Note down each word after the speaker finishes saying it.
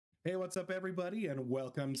Hey, what's up, everybody, and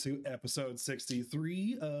welcome to episode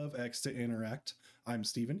 63 of X to Interact. I'm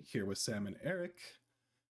Steven, here with Sam and Eric,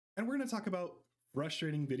 and we're going to talk about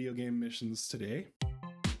frustrating video game missions today.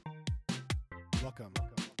 Welcome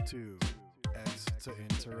to X to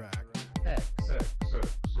Interact. X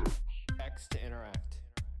to Interact.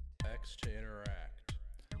 X to Interact.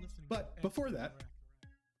 But before that,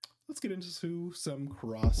 let's get into some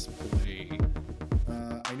cross-play.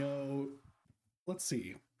 I know, let's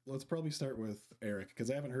see. Let's probably start with Eric, because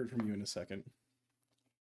I haven't heard from you in a second.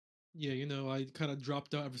 Yeah, I kind of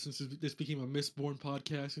dropped out ever since this became a Mistborn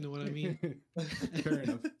podcast, you know what I mean? Fair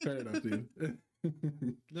enough, dude.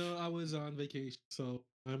 No, I was on vacation, so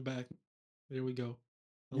I'm back. There we go.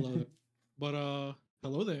 Hello there. But,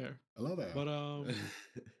 hello there. Hello there. But,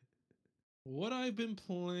 what I've been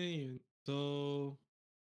playing, so...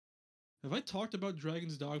 Have I talked about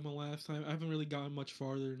Dragon's Dogma last time? I haven't really gotten much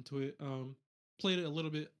farther into it. Played it a little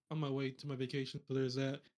bit on my way to my vacation, so there's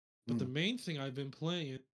that. But the main thing I've been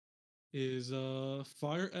playing is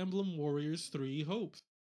Fire Emblem Warriors 3 Hopes.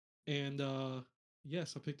 And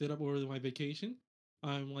yes, I picked it up over my vacation.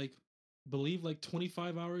 I'm believe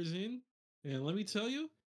 25 hours in. And let me tell you,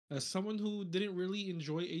 as someone who didn't really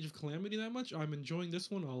enjoy Age of Calamity that much, I'm enjoying this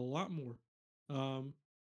one a lot more.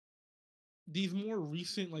 These more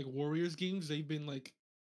recent Warriors games, they've been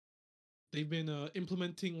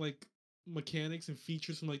implementing mechanics and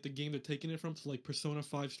features from the game they're taking it from. So Persona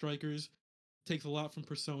 5 Strikers takes a lot from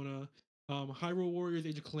Persona. Hyrule Warriors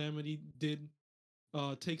Age of Calamity did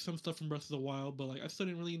take some stuff from Breath of the Wild, but I still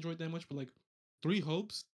didn't really enjoy it that much. But Three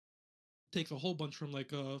Hopes takes a whole bunch from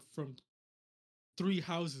Three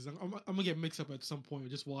Houses. I'm gonna get mixed up at some point.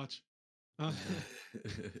 Just watch.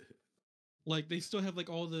 They still have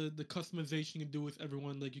all the customization you can do with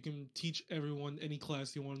everyone. You can teach everyone any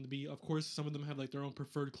class you want them to be. Of course, some of them have their own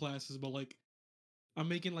preferred classes, but I'm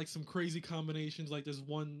making some crazy combinations. There's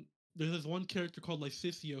this one character called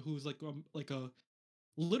Lysithea who's a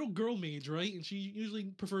little girl mage, right? And she usually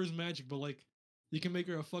prefers magic, but you can make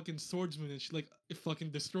her a fucking swordsman, and she it fucking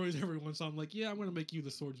destroys everyone. So I'm yeah, I'm gonna make you the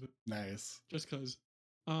swordsman. Nice. Just cause.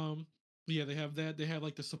 But yeah, they have that. They have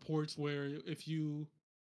the supports where if you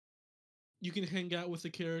can hang out with the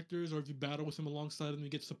characters, or if you battle with them alongside them, you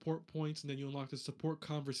get support points, and then you unlock the support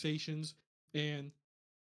conversations, and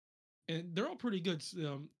they're all pretty good.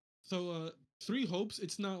 Three Hopes,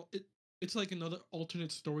 it's another alternate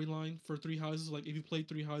storyline for Three Houses. If you play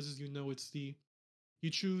Three Houses, you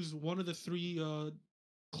choose one of the three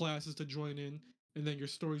classes to join in, and then your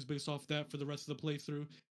story's based off that for the rest of the playthrough.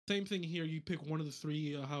 Same thing here, you pick one of the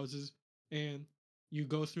three houses, and you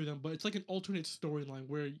go through them, but it's an alternate storyline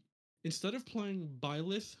where instead of playing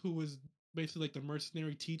Byleth, who was basically the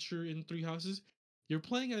mercenary teacher in Three Houses, you're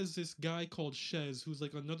playing as this guy called Shez, who's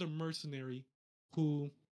another mercenary who,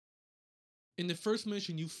 in the first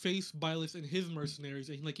mission, you face Byleth and his mercenaries,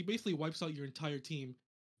 and he basically wipes out your entire team.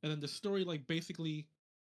 And then the story basically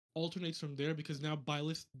alternates from there, because now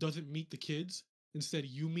Byleth doesn't meet the kids. Instead,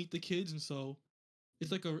 you meet the kids, and so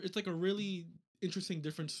it's a really interesting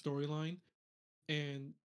different storyline.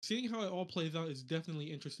 And seeing how it all plays out is definitely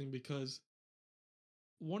interesting, because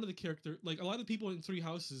one of the character, a lot of people in Three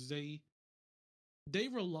Houses, they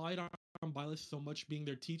relied on Byleth so much being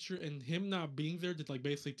their teacher, and him not being there to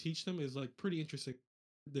basically teach them is pretty interesting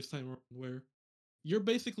this time around, where you're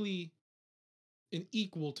basically an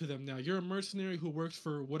equal to them now. You're a mercenary who works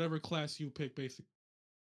for whatever class you pick, basically.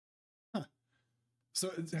 Huh.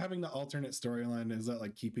 So it's having the alternate storyline, is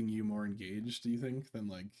that keeping you more engaged, do you think,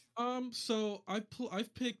 than So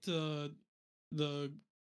I've picked the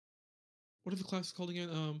what are the classes called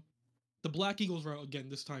again? The Black Eagles route again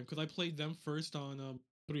this time, because I played them first on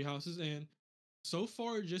Three Houses, and so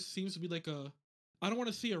far it just seems to be I don't want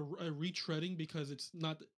to see a retreading, because it's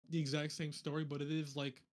not the exact same story, but it is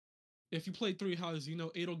if you play Three Houses,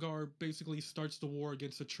 Edelgard basically starts the war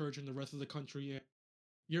against the church and the rest of the country, and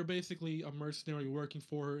you're basically a mercenary working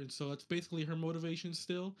for her, and so that's basically her motivation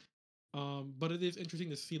still. But it is interesting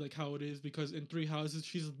to see how it is, because in Three Houses,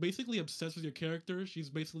 she's basically obsessed with your character. She's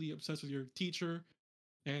basically obsessed with your teacher,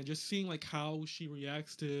 and just seeing how she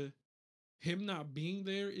reacts to him not being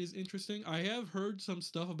there is interesting. I have heard some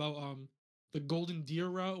stuff about the Golden Deer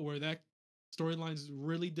route, where that storyline is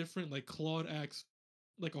really different. Claude acts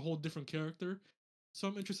like a whole different character, so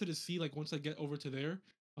I'm interested to see once I get over to there.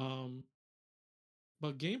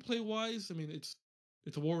 But gameplay wise, I mean, it's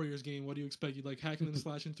a Warriors game. What do you expect? You hacking and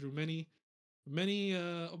slashing through many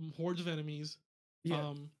hordes of enemies.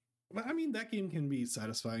 Yeah. But I mean, that game can be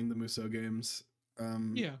satisfying, the Musou games.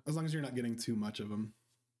 Yeah. As long as you're not getting too much of them.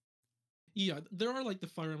 Yeah, there are like the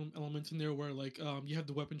Fire Emblem elements in there where like you have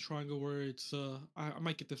the weapon triangle where it's I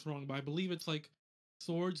might get this wrong, but I believe it's like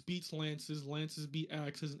swords beats lances, lances beat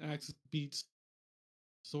axes, and axes beats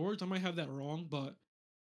swords. I might have that wrong, but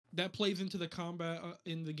that plays into the combat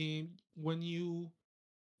in the game when you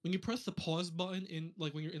press the pause button in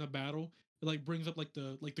like when you're in a battle, it like brings up like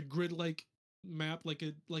the grid like map like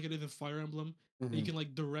it is in Fire Emblem. And you Mhm. can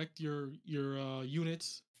like direct your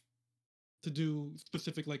units to do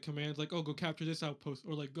specific like commands like oh go capture this outpost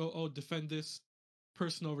or like go oh defend this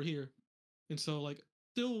person over here. And so like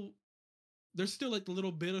still there's still like a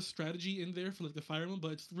little bit of strategy in there for like the Fire Emblem,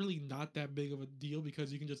 but it's really not that big of a deal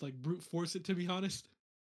because you can just like brute force it to be honest.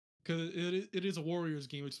 Because it is a Warriors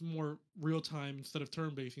game. It's more real time instead of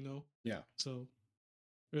turn based, you know. Yeah. So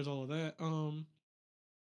there's all of that.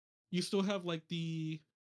 You still have like the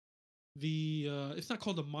it's not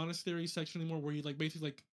called the monastery section anymore, where you like basically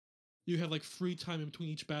like you have like free time in between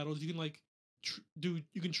each battles. You can like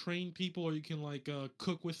you can train people or you can like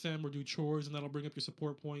cook with them or do chores, and that'll bring up your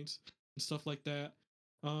support points and stuff like that.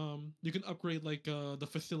 You can upgrade like the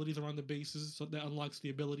facilities around the bases, so that unlocks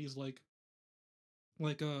the abilities like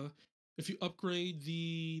if you upgrade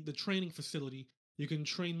the training facility, you can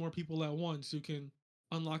train more people at once. You can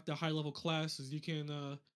unlock the high level classes. You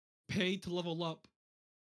can pay to level up,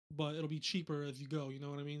 but it'll be cheaper as you go. You know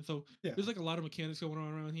what I mean? So Yeah. there's like a lot of mechanics going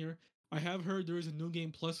on around here. I have heard there is a new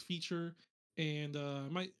game plus feature, and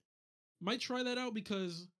might try that out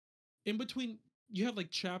because in between you have like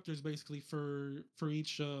chapters basically for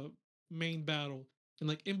each main battle, and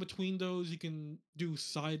like in between those you can do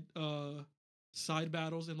side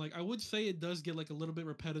battles, and like I would say it does get like a little bit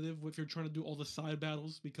repetitive if you're trying to do all the side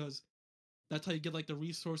battles because that's how you get like the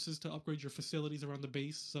resources to upgrade your facilities around the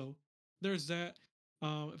base. So there's that.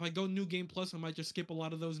 If I go new game plus, I might just skip a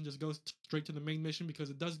lot of those and just go straight to the main mission because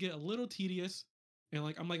it does get a little tedious. And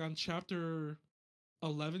like I'm like on chapter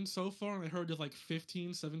 11 so far, and I heard there's like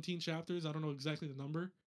 15, 17 chapters. I don't know exactly the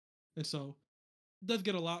number. And so it does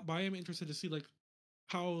get a lot, but I am interested to see like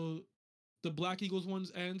how the Black Eagles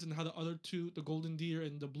ones ends and how the other two, the Golden Deer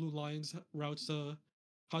and the Blue Lions routes,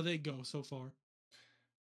 how they go so far.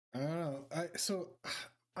 I don't know.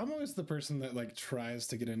 I'm always the person that like tries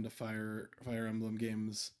to get into Fire Emblem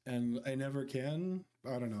games, and I never can.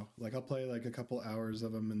 I don't know. Like I'll play like a couple hours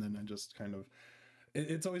of them, and then I just kind of.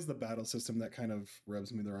 It's always the battle system that kind of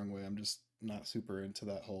rubs me the wrong way. I'm just not super into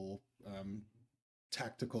that whole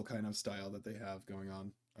tactical kind of style that they have going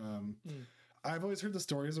on. Mm. I've always heard the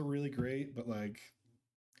stories are really great, but like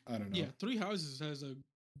I don't know. Yeah, Three Houses has a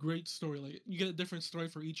great story. Like you get a different story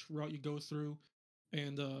for each route you go through,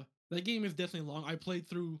 and that game is definitely long. I played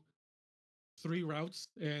through three routes,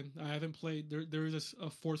 and I haven't played. There is a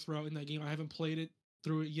fourth route in that game. I haven't played it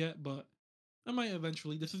through it yet, but I might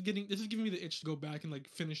eventually. This is giving me the itch to go back and like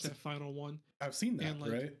finish that final one. I've seen that, And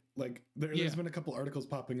like right? Like yeah, there's been a couple articles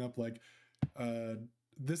popping up like uh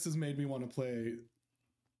this has made me want to play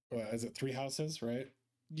is it Three Houses, right?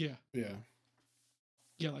 yeah, Yeah.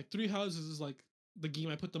 yeah. Like Three Houses is like the game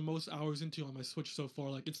I put the most hours into on my Switch so far.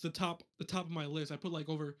 Like it's the top of my list. I put like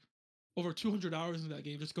over 200 hours in that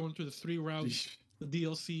game just going through the three routes, the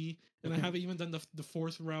DLC, and I haven't even done the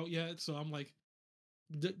fourth route yet. So I'm like,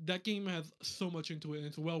 that game has so much into it, and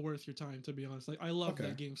it's well worth your time to be honest. Like I love Okay.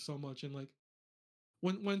 that game so much, and like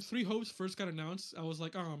when Three Hopes first got announced, I was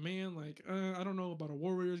like, oh man, like I don't know about a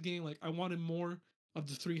Warriors game. Like I wanted more of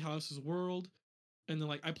the Three Houses world, and then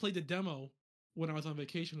like I played the demo when I was on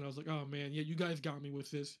vacation, and I was like, oh man, yeah, you guys got me with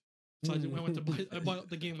this. So I went to buy I bought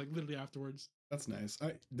the game like literally afterwards. That's nice.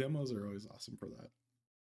 Demos are always awesome for that.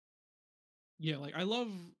 Yeah, like I love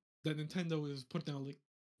that Nintendo is putting out like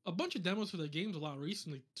a bunch of demos for their games a lot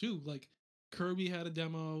recently too. Like Kirby had a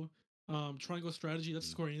demo, Triangle Strategy, that's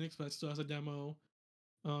Square Enix, but that still has a demo.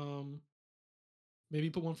 Um, maybe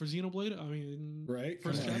put one for Xenoblade. I mean, Right?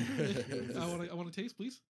 Come first on. chapter. I want to taste,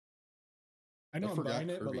 please. I know I I'm forgot buying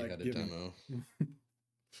it, but Kirby like had a give me- demo.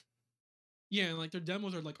 Yeah, and like their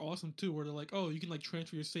demos are like awesome too, where they're like, oh, you can like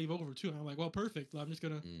transfer your save over too. And I'm like, well, perfect. I'm just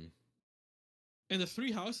gonna. Mm. And the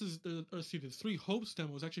Three Houses, or excuse me, the Three Hopes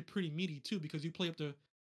demo is actually pretty meaty too because you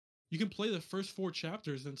can play the first four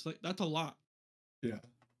chapters, and it's like that's a lot. Yeah.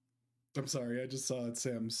 I'm sorry, I just saw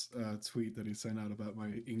Sam's tweet that he sent out about my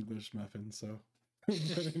English muffin, so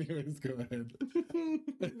but anyways, go ahead.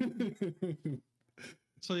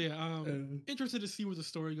 So yeah, interested to see where the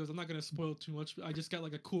story goes. I'm not gonna spoil too much. I just got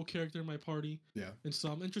like a cool character in my party, yeah. and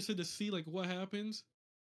so I'm interested to see like what happens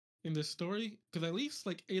in this story because at least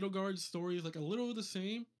like Edelgard's story is like a little the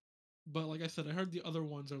same, but like I said, I heard the other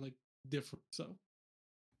ones are like different. So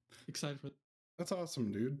excited for. That's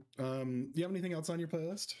awesome, dude. You have anything else on your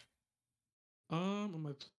playlist? On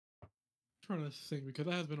my trying to think because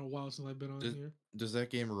that has been a while since I've been on here. Does that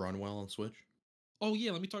game run well on Switch? Oh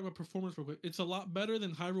yeah, let me talk about performance real quick. It's a lot better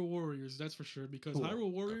than Hyrule Warriors, that's for sure. Because Cool.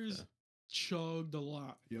 Hyrule Warriors Okay. chugged a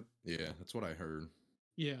lot. Yep. Yeah, that's what I heard.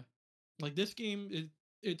 Yeah, like this game,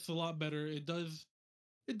 it's a lot better. It does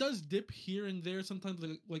dip here and there sometimes,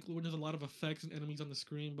 like when there's a lot of effects and enemies on the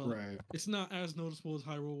screen, but Right. it's not as noticeable as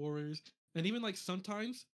Hyrule Warriors. And even like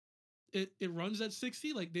sometimes it runs at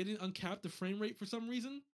 60. Like they didn't uncap the frame rate for some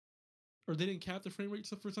reason, or they didn't cap the frame rate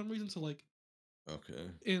for some reason. So like Okay.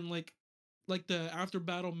 in like the after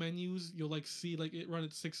battle menus, you'll like see like it run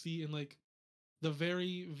at 60, and like the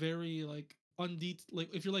very very like like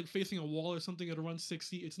if you're like facing a wall or something, it'll run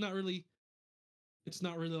 60. It's not really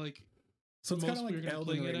like So it's kind of most like people are Elden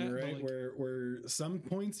playing it Ring, at, but, right? like- Where some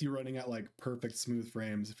points you're running at like perfect smooth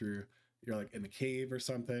frames if you're like in the cave or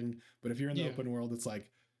something. But if you're in the Yeah. open world, it's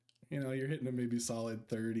like, you're hitting a maybe solid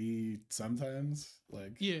 30 sometimes.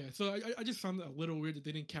 Like, Yeah, so I just found it a little weird that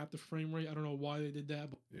they didn't cap the frame rate. I don't know why they did that,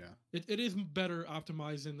 but yeah, it is better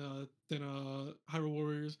optimized than Hyrule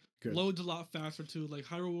Warriors. good. Loads a lot faster too. Like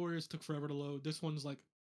Hyrule Warriors took forever to load. This one's like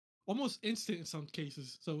almost instant in some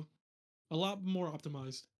cases. So a lot more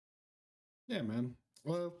optimized. Yeah, man.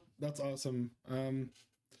 Well, that's awesome.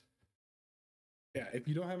 Yeah, if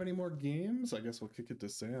you don't have any more games, I guess we'll kick it to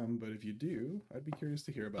Sam. But if you do, I'd be curious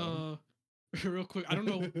to hear about Real quick, I don't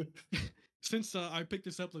know since I picked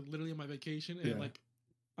this up like literally on my vacation, and Yeah. like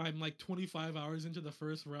I'm like 25 hours into the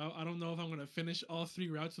first route. I don't know if I'm gonna finish all 3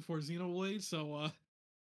 routes before Xenoblade. So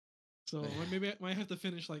maybe I might have to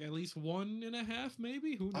finish like at least 1.5,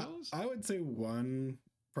 maybe. Who knows? I would say one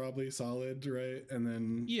probably solid, right? And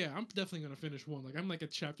then Yeah, I'm definitely gonna finish 1. Like I'm like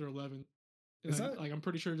at chapter 11. Is And that- like I'm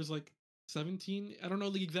pretty sure there's like 17. I don't know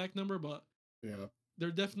the exact number, but yeah,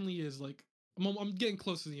 there definitely is. Like I'm getting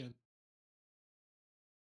close to the end.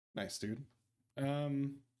 nice, dude.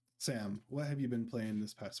 Sam, what have you been playing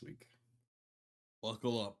this past week?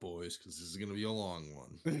 Buckle up, boys, because this is gonna be a long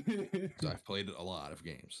one. 'Cause I've played a lot of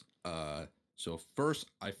games. So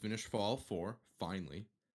first I finished Fallout 4, finally.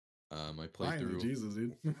 I played Finally, through Jesus,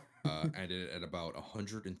 dude. ended it at about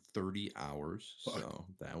 130 hours. Fuck. So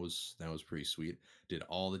that was pretty sweet. Did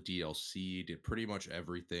all the DLC, did pretty much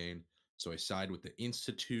everything. So I sided with the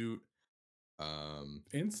Institute.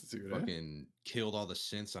 Institute, eh? Fucking killed all the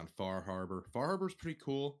synths on Far Harbor. Far Harbor's pretty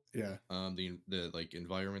cool. Yeah. The like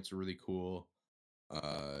environments are really cool.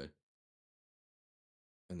 And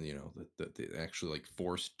the actually like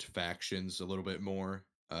forced factions a little bit more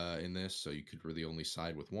in this, so you could really only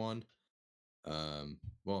side with one.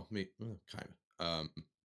 Well, kind of.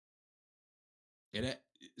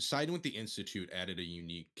 Siding with the Institute added a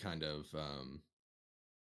unique kind of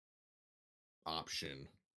option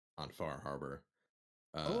on Far Harbor.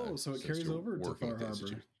 So it since carries you're over to working Far with the Harbor.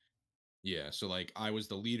 Institute. Yeah, so like I was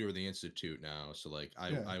the leader of the Institute now, so like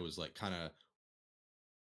I was like kind of,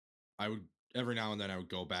 I would every now and then I would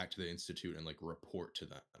go back to the Institute and like report to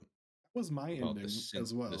them Was my about ending the synth,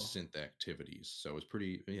 as well. the synth activities. So it was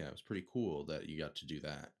pretty cool that you got to do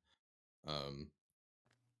that.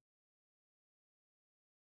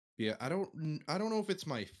 Yeah, I don't know if it's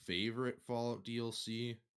my favorite Fallout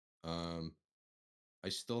DLC. I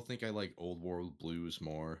still think I like Old World Blues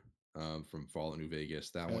more. From Fallout New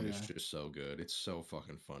Vegas. That Oh, one is yeah. just so good. It's so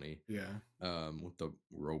fucking funny. Yeah. With the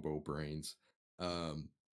robo brains.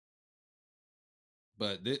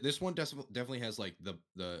 But this one definitely has like the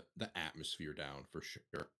atmosphere down for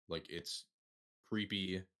sure. Like it's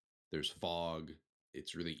creepy. There's fog.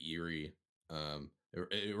 It's really eerie.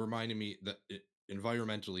 It reminded me that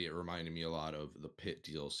environmentally it reminded me a lot of the Pit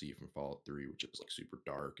DLC from Fallout 3, which is like super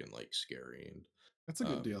dark and like scary, and That's a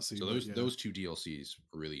good DLC. so but yeah. those two DLCs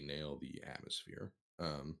really nail the atmosphere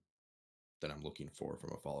that I'm looking for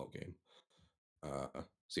from a Fallout game.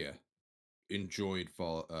 So yeah, enjoyed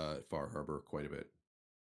Far Harbor quite a bit.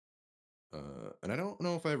 And I don't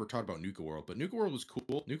know if I ever talked about Nuka World, but Nuka World was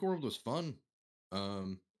cool. Nuka World was fun.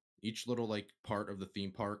 Each little like part of the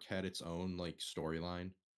theme park had its own like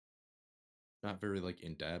storyline. Not very like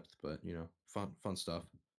in depth, but fun stuff.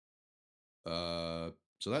 So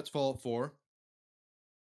that's Fallout 4.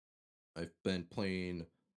 I've been playing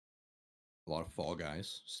a lot of Fall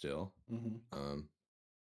Guys still. Mhm.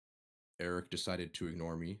 Eric decided to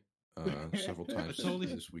ignore me several times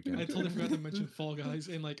this weekend. I totally forgot to mention Fall Guys,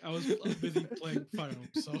 and like I was busy playing Fire Emblem,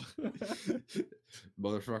 so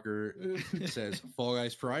Motherfucker says Fall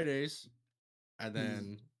Guys Fridays, and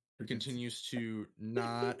then continues to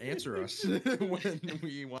not answer us when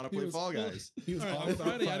we want to play Fall Guys. He was all right, all on about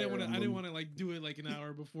Friday I Fire didn't Emblem. want to like do it like an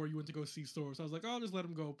hour before you went to go see Thor, so I was like, oh, I'll just let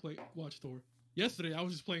him go watch Thor. Yesterday, I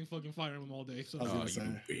was just playing fucking Fire Emblem all day. So I was Oh,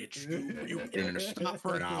 gonna you say. bitch! You didn't stop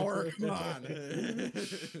for an hour. Come on.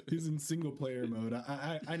 He's in single player mode.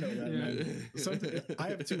 I know that, man. Sometimes, I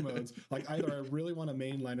have two modes. Like either I really want to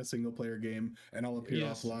mainline a single player game and I'll appear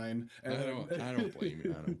Yes. offline. And I don't blame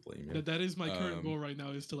you. I don't blame you. that is my current Um, goal right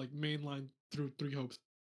now is to like mainline through Three Hopes.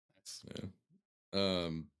 Yeah.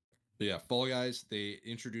 But yeah, Fall Guys, they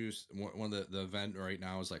introduced one of the event right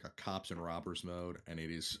now is like a cops and robbers mode, and it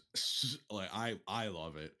is like I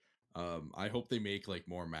love it. I hope they make like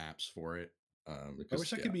more maps for it. Because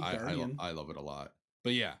wish I could be Guardian. I love it a lot.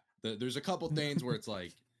 But yeah, there's a couple things where it's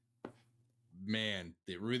like, man,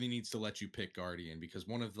 it really needs to let you pick Guardian, because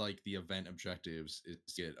one of like the event objectives is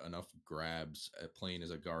to get enough grabs at playing as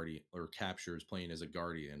a Guardian, or captures playing as a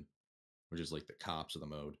Guardian, which is like the cops of the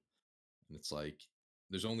mode. And it's like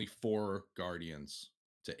there's only 4 Guardians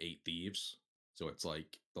to 8 thieves, so it's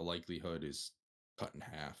like the likelihood is cut in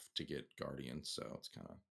half to get Guardians. So it's kind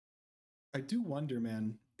of, I do wonder,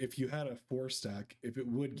 man, if you had a 4 stack, if it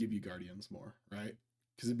would give you Guardians more, right?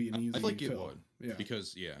 Because it'd be an easy I think it fill. would, Yeah.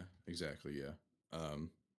 because exactly, because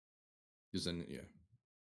then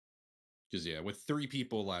with 3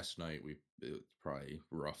 people last night, it was probably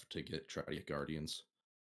rough to try to get Guardians.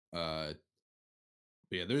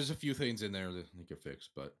 But yeah, there's a few things in there that they could fix,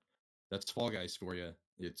 but that's Fall Guys for you.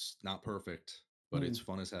 It's not perfect, but it's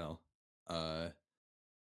fun as hell. And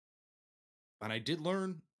I did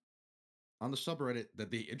learn on the subreddit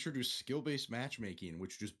that they introduced skill-based matchmaking,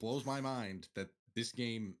 which just blows my mind that this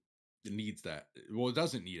game needs that. Well, it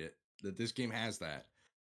doesn't need it. That this game has that.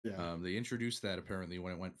 Yeah. They introduced that apparently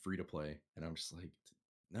when it went free to play, and I'm just like,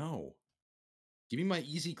 no. Give me my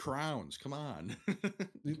easy crowns. Come on.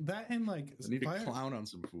 That and like I need to clown on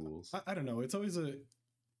some fools. I don't know. It's always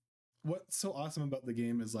what's so awesome about the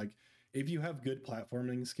game is like if you have good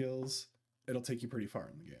platforming skills, it'll take you pretty far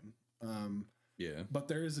in the game. Yeah. But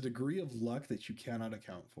there is a degree of luck that you cannot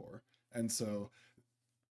account for. And so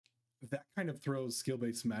that kind of throws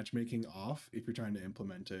skill-based matchmaking off if you're trying to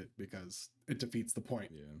implement it, because it defeats the point.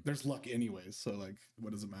 Yeah. There's luck anyways, so like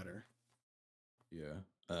what does it matter? Yeah.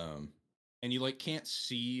 And you like can't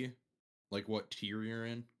see like what tier you're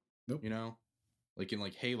in. Nope. You know? Like in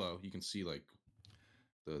like Halo, you can see like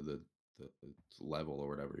the level or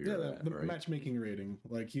whatever you're at, the right? matchmaking rating.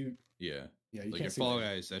 Like you Yeah. you Like in can't see Fall that.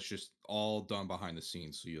 Guys, that's just all done behind the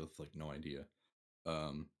scenes, so you have like no idea.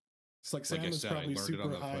 It's like Sam like I is said, I probably learned it on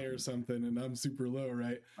super the high or fucking- something, and I'm super low,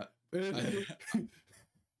 right?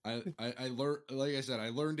 I learned, like I said, I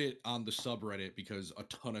learned it on the subreddit because a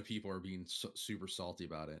ton of people are being super salty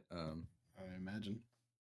about it. I imagine.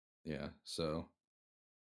 Yeah, so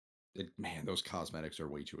man, those cosmetics are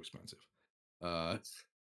way too expensive.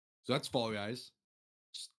 So that's Fall Guys.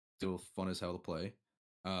 Still fun as hell to play.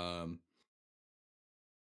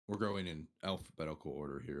 We're going in alphabetical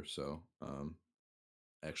order here, so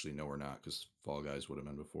actually no, we're not, because Fall Guys would have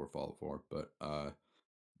been before Fallout 4. But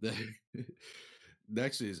the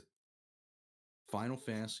next is Final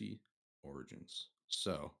Fantasy Origins.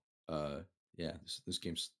 So yeah, this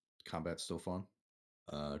game's combat's still fun.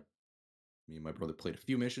 Me and my brother played a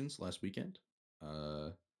few missions last weekend.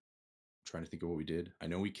 Trying to think of what we did. I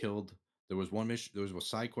know we killed. There was one mission. There was a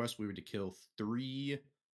side quest. We were to kill 3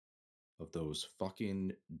 of those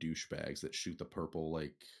fucking douchebags that shoot the purple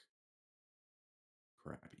like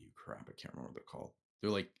crap. I can't remember what they're called.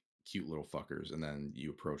 They're like cute little fuckers, and then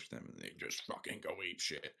you approach them and they just fucking go ape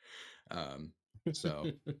shit.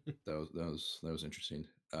 So that was interesting.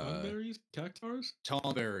 Thornberries? Cactars?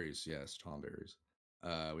 Tomberries, yes, Tomberries. We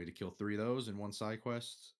had to kill 3 of those in one side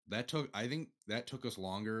quest. I think that took us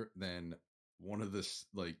longer than one of the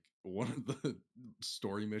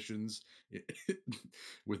story missions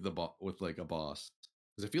with like a boss.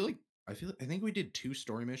 Because I think we did 2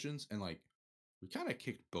 story missions, and like we kind of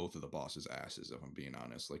kicked both of the bosses' asses, if I'm being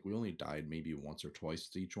honest. Like we only died maybe once or twice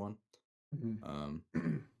to each one.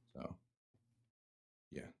 So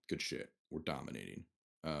yeah, good shit. We're dominating.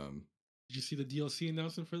 Did you see the DLC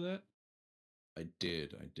announcement for that? I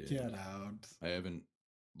did. Get out. I haven't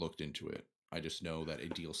looked into it. I just know that a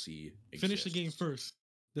DLC exists. Finish the game first.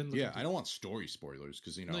 Then look Yeah, into I it. don't want story spoilers,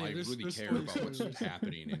 because No, I there's really care story about what's spoilers.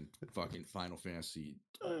 happening in fucking Final Fantasy.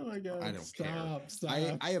 Oh my god. I don't care. Stop.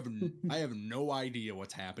 I have no idea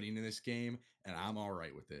what's happening in this game, and I'm all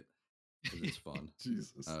right with it because it's fun.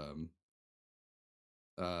 Jesus.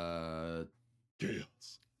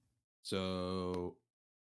 Chaos. So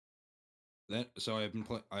I've been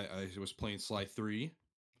I was playing Sly 3.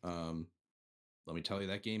 Let me tell you,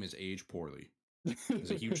 that game has aged poorly.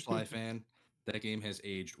 As a huge Sly fan, that game has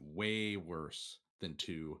aged way worse than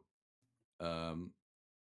 2.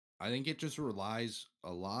 I think it just relies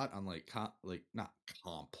a lot on like like not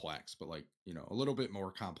complex, but like a little bit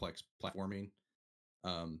more complex platforming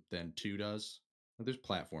than 2 does. There's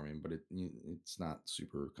platforming, but it's not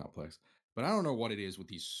super complex. But I don't know what it is with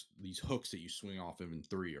these hooks that you swing off of in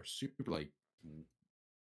 3 are super like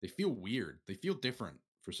they feel weird. They feel different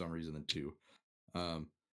for some reason than 2. Um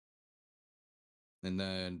and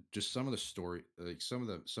then just some of the story, like some of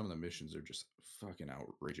the missions are just fucking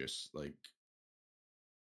outrageous, like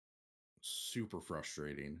super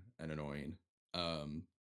frustrating and annoying. Um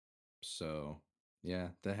so yeah,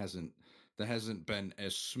 that hasn't been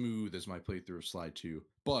as smooth as my playthrough of Sly 2,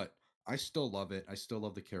 but I still love it. I still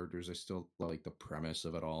love the characters. I still like the premise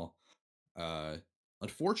of it all. Uh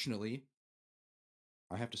Unfortunately,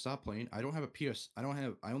 I have to stop playing. I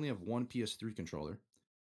only have one PS3 controller,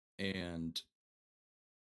 and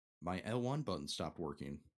my L1 button stopped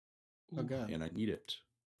working, Oh Ooh. god. and I need it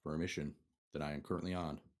for a mission that I am currently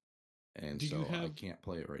on. And Do you so I have can't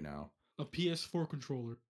play it right now. a PS4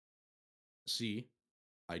 controller? See,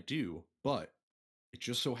 I do, but it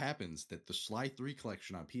just so happens that the Sly 3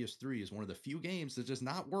 collection on PS3 is one of the few games that does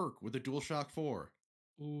not work with a DualShock 4.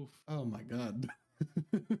 Oof. Oh my god.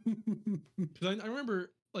 Because I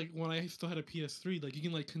remember like when I still had a PS3, like you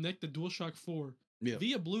can like connect the DualShock 4 Yeah.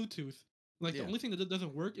 via Bluetooth. Like Yeah. the only thing that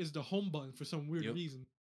doesn't work is the home button for some weird Yep. reason.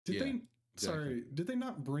 Did Yeah, they exactly. sorry, did they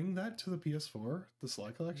not bring that to the PS4, the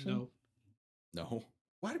Sly collection? No. No.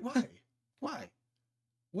 Why? Why?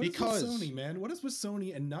 What is Because with Sony, man? What is with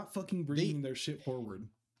Sony and not fucking bringing their shit forward?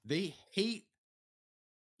 they hate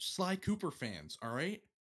Sly Cooper fans, all right?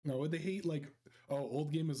 No, they hate like, oh,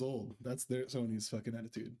 old game is old. That's their Sony's fucking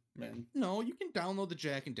attitude, man. No, you can download the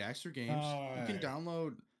Jack and Daxter games. You can Alright.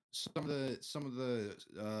 download some of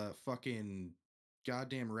the fucking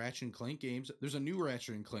goddamn Ratchet and Clank games. There's a new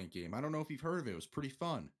Ratchet and Clank game. I don't know if you've heard of it. It was pretty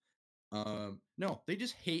fun. No, they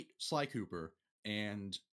just hate Sly Cooper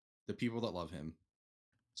and the people that love him.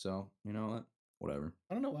 So, you know what? Whatever.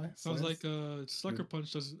 I don't know why. Sounds Sly's- like Sucker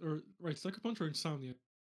Punch does, or right, Sucker Punch or Insomnia.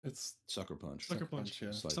 it's Sucker Punch. Sucker Punch. yeah.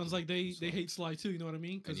 Sly Sounds Cooper. like they Sly. hate Sly too. You know what I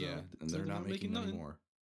mean? And Because yeah, and they're not making nothing. anymore.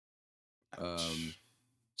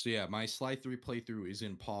 So yeah, my Sly 3 playthrough is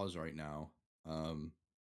in pause right now.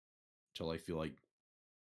 Till I feel like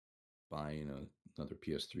buying another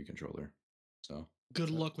PS3 controller. So Good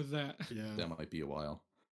luck with that. Yeah. that might be a while,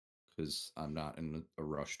 because I'm not in a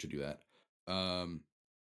rush to do that.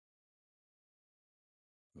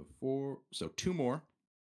 So 2 more.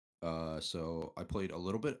 So I played a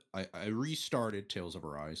little bit. I restarted Tales of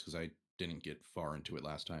Arise because I didn't get far into it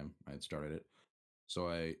last time I had started it. So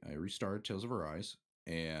I restarted Tales of Arise,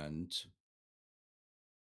 and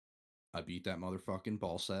I beat that motherfucking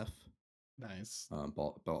Balsef. Nice.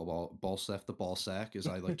 Balsef the Ballsack, as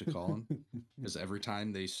I like to call him. Because every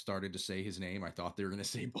time they started to say his name, I thought they were going to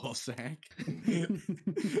say Ballsack.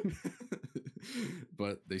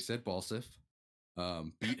 But they said Balsef.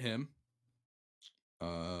 Beat him.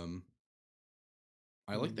 I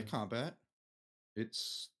like the combat.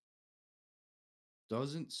 It's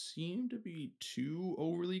doesn't seem to be too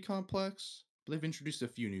overly complex, but they've introduced a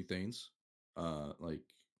few new things. Like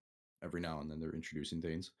every now and then they're introducing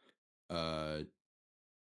things. I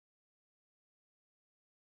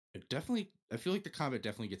feel like the combat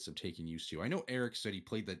definitely gets some taking used to. I know Eric said he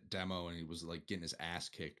played that demo and he was like getting his ass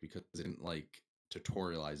kicked because they didn't like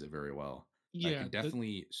tutorialize it very well. I Yeah, can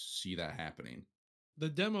definitely see that happening. the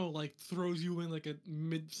demo like throws you in like a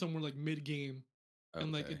somewhere like mid game,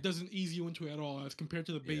 and like Okay. it doesn't ease you into it at all as compared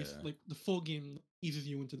to the base. Yeah. Like the full game eases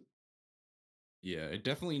you into. Yeah, it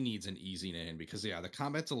definitely needs an easing in because the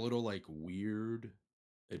combat's a little like weird.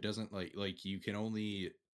 It doesn't like you can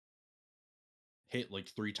only hit like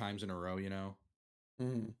 3 times in a row,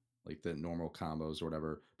 Mm. like the normal combos or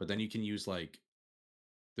whatever. But then you can use like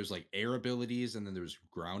there's like air abilities and then there's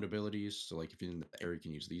ground abilities. So like if you're in the air, you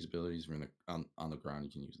can use these abilities. If you're in the on the ground,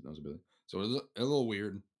 you can use those abilities. So it's a little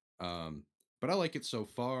weird. But I like it so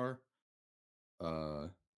far.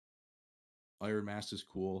 Iron Mask is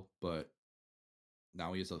cool, but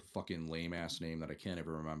now he has a fucking lame ass name that I can't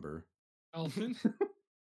ever remember. Alphen?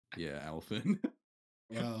 Yeah, Alphen.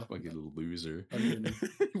 Wow. Fucking loser. I mean, He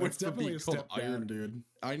went that's from definitely being a called step down, dude.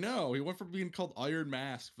 I know. He went from being called Iron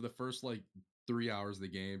Mask for the first like 3 hours of the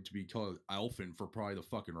game to be called Alphen for probably the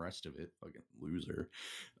fucking rest of it. Fucking loser.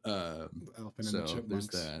 Alphen and the So there's Chipmunks.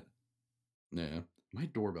 that. Yeah. My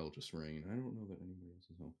doorbell just rang. I don't know that anybody else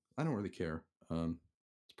is home. I don't really care.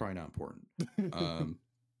 It's probably not important.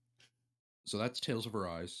 So that's Tales of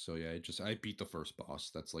Arise. So yeah, I beat the first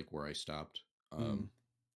boss. That's like where I stopped.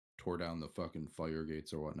 Tore down the fucking fire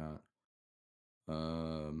gates or whatnot.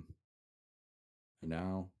 And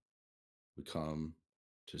now we come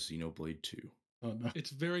to Xenoblade 2. Oh no. It's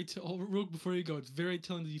very real before you go. It's very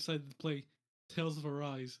telling that you decided to play Tales of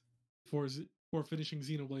Arise for finishing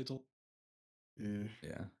Xenoblade.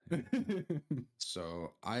 Yeah.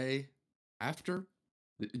 So after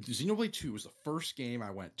Xenoblade 2 was the first game I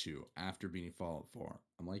went to after beating Fallout 4.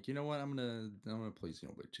 I'm like, you know what? I'm gonna play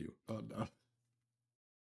Xenoblade 2. Oh no.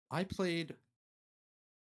 I played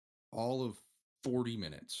all of 40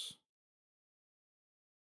 minutes.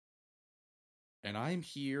 And I'm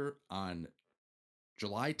here on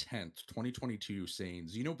July 10th, 2022, saying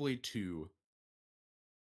Xenoblade 2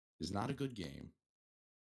 is not a good game.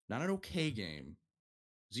 Not an okay game.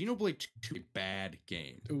 Xenoblade 2 is a bad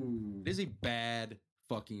game. Ooh. It is a bad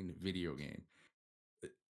fucking video game.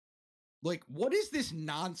 Like, what is this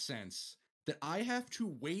nonsense that I have to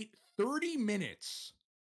wait 30 minutes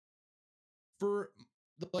for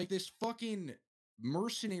like this fucking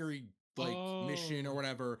mercenary mission or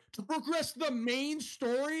whatever to progress the main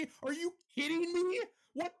story? Are you kidding me?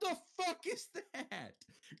 What the fuck is that?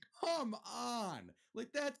 Come on.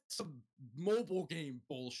 Like, that's some mobile game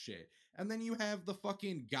bullshit. And then you have the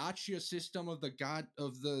fucking gotcha system of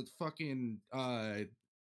the fucking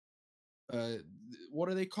what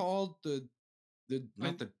are they called? The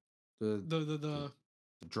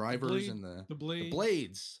drivers and the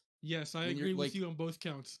blades. Yes, I agree with you on both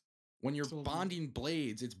counts. When you're bonding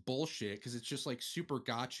blades, it's bullshit because it's just like super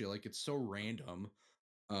gotcha. Like, it's so random.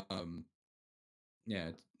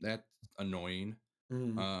 Yeah, that's annoying.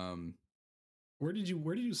 Where did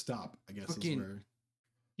you stop? I guess is where.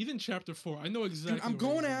 Even chapter 4, I know exactly. Dude, I'm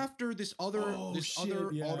going after this other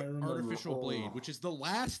artificial Oh. blade, which is the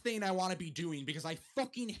last thing I want to be doing because I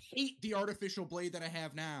fucking hate the artificial blade that I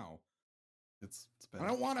have now. It's bad. I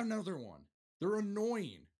don't want another one. They're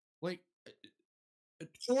annoying. Like,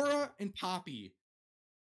 Tora and Poppy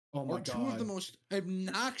are two of the most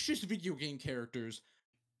obnoxious video game characters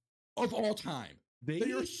of all time.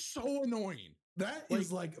 They are so annoying. That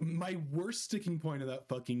is like my worst sticking point of that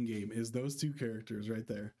fucking game is those two characters right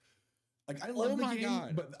there. Like, I love the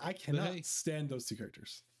game, but I cannot stand those two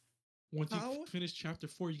characters. Once you finish chapter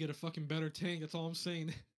 4, you get a fucking better tank. That's all I'm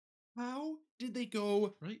saying. How did they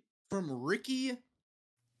go from Ricky,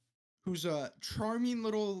 who's a charming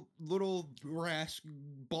little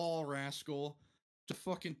ball rascal, to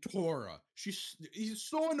fucking Tora? He's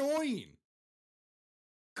so annoying.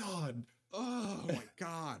 God. Oh my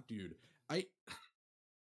god, dude.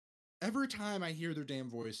 Every time I hear their damn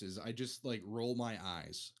voices, I just like roll my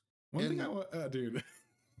eyes. One thing I want, dude.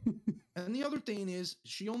 And the other thing is,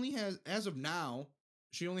 she only has, as of now,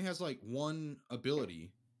 she only has like one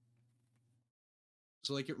ability.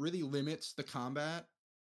 So like, it really limits the combat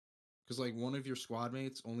because like one of your squad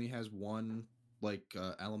mates only has one like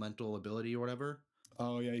elemental ability or whatever.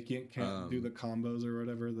 Oh yeah, you can't do the combos or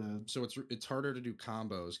whatever. So it's harder to do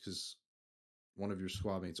combos because one of your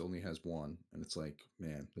squad mates only has one, and it's like,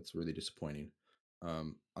 man, that's really disappointing.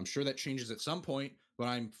 I'm sure that changes at some point, but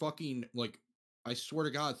I'm fucking like, I swear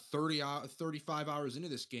to God, 35 hours into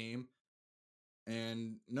this game,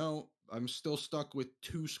 and no, I'm still stuck with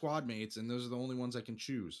two squad mates, and those are the only ones I can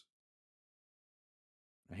choose.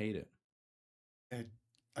 I hate it.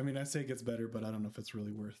 I mean, I say it gets better, but I don't know if it's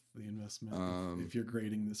really worth the investment if you're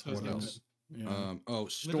grading this whole thing.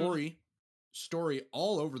 Story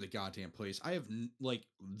all over the goddamn place. I have like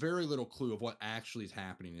very little clue of what actually is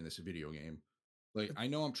happening in this video game. Like, I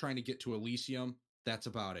know I'm trying to get to Elysium. That's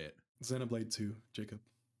about it. Xenoblade 2, Jacob.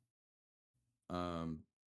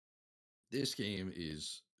 This game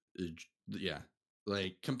is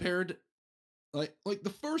like, compared, like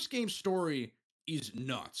the first game's story is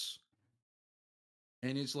nuts.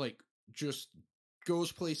 And it's like, just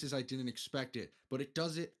goes places I didn't expect it, but it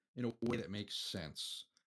does it in a way that makes sense.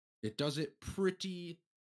 It does it pretty,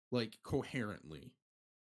 like, coherently.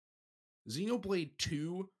 Xenoblade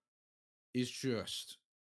 2 is just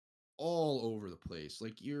all over the place.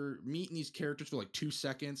 Like, you're meeting these characters for like 2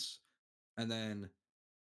 seconds, and then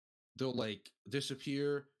they'll like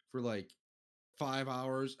disappear for like 5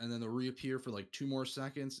 hours, and then they'll reappear for like 2 more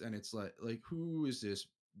seconds, and it's like who is this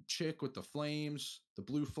chick with the flames, the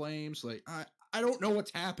blue flames? Like, I don't know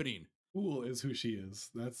what's happening. Cool is who she is.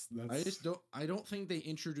 That's. I don't think they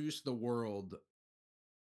introduced the world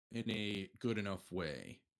in a good enough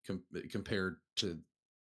way compared to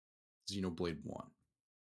Xenoblade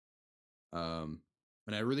 1.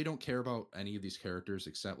 And I really don't care about any of these characters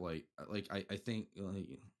except I think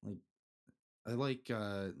I like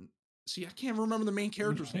see, I can't remember the main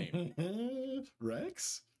character's name.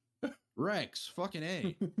 Rex, fucking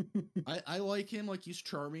A. I like him, like, he's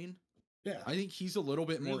charming. Yeah. I think he's a little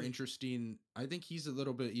bit more interesting. I think he's a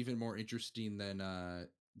little bit even more interesting than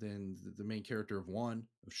than the main character of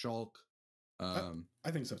Shulk.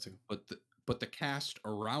 I think so too. But the cast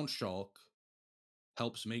around Shulk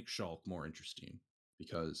helps make Shulk more interesting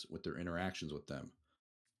because with their interactions with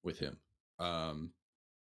him.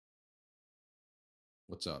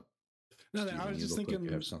 What's up? No, Steven, I was you just look like you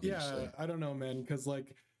thinking. have something to Yeah, say. I don't know, man, because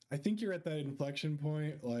like I think you're at that inflection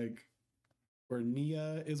point, like where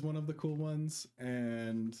Nia is one of the cool ones,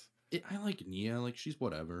 and I like Nia, like she's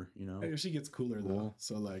whatever, you know. she gets cooler though. Cool.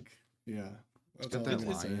 So like, yeah, She's that's got all I'm that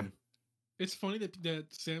gonna say. lion. It's funny that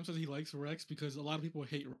Sam says he likes Rex because a lot of people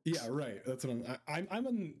hate Rex. Yeah, right. That's what I'm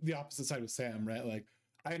on the opposite side with Sam, right? Like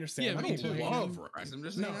I understand. Yeah, why I me don't people too. hate love him. Rex. I'm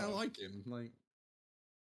just saying I No. like him. Like,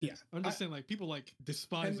 Yeah, I'm just saying, like, people like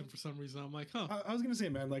despise and- him for some reason. I'm like, huh. I was gonna say,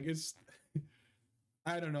 man, like it's.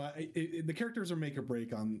 I don't know. The characters are make or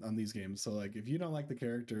break on these games. So like, if you don't like the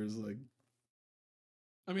characters, like,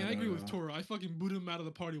 I mean, I I agree don't with know. Tora. I fucking boot him out of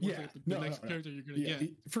the party once I get the next character you're gonna yeah, get.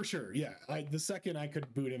 for sure. Yeah, the second I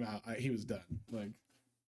could boot him out, he was done. Like,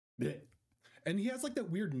 bleh. And he has like that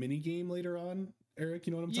weird mini game later on. Eric,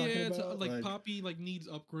 you know what I'm talking It's about? like Poppy like needs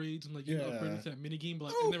upgrades and like you can upgrade Yeah. with that mini game, but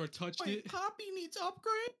like, Oh, I never touched it. Poppy needs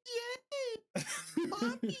upgrade. Yay!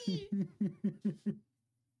 Poppy.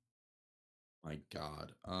 My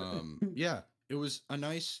God. Yeah, it was a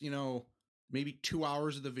nice, maybe 2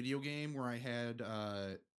 hours of the video game where I had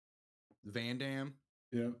Van Damme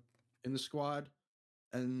Yeah. in the squad,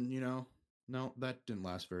 and no, that didn't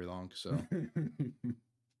last very long. So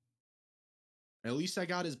at least I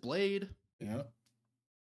got his blade. Yeah.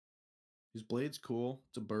 His blade's cool.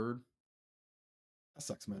 It's a bird. That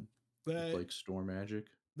sucks, man. It's But like store magic.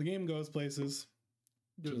 the game goes places.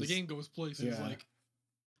 Dude, the Just- game goes places. yeah. Like,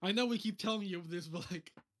 I know we keep telling you this, but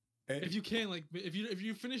like, It- if you can, like, if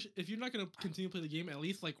you're not gonna continue to play the game, at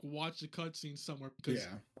least like watch the cutscene somewhere because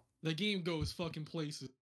yeah. the game goes fucking places.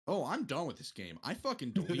 Oh, I'm done with this game. I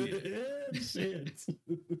fucking deleted it. Shit.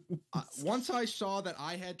 Once I saw that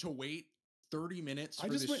I had to wait 30 minutes I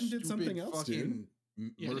for just this went and did something stupid else, dude.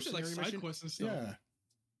 fucking Yeah, just like mercenary side mission. quests and stuff. Yeah.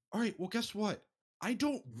 All right, well, guess what? I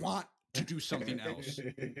don't want to do something else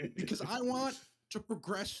because I want to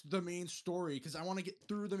progress the main story because I want to get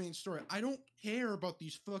through the main story. I don't care about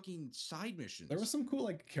these fucking side missions. There was some cool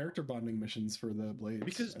like character bonding missions for the Blades.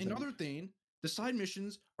 Because I think. another thing, the side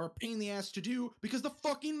missions are a pain in the ass to do because the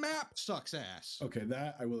fucking map sucks ass. Okay,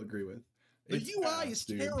 that I will agree with. The It's UI ass, is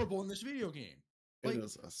dude. terrible in this video game. Like, It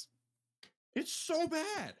is us. it's so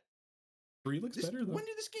bad. 3 looks better though. When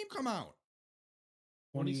did this game come out?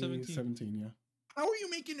 2017, yeah. How are you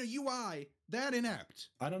making a UI that inept?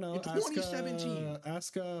 I don't know. In 2017.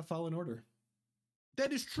 Ask Fallen Order.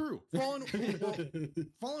 That is true.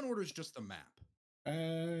 Fallen Order is just the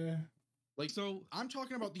map. Like, So I'm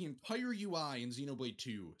talking about the entire UI in Xenoblade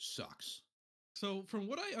 2 sucks. So from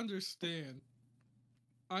what I understand,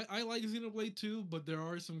 I like Xenoblade 2, but there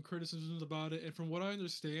are some criticisms about it. And from what I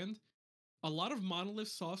understand, a lot of Monolith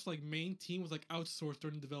Soft's like main team was like outsourced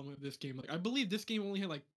during the development of this game. Like I believe this game only had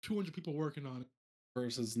like 200 people working on it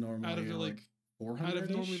Versus normally out of the like like 400. out of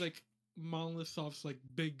normally like Monolith Soft's like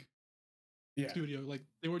big yeah. studio. Like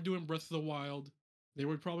they were doing Breath of the Wild. They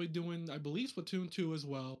were probably doing, I believe, Splatoon 2 as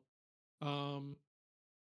well. Trying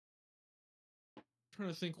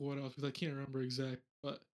to think what else because I can't remember exact.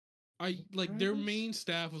 But I like their Right. main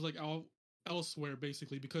staff was like elsewhere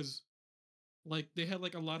basically because like they had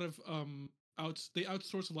like a lot of they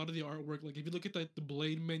outsourced a lot of the artwork. Like if you look at the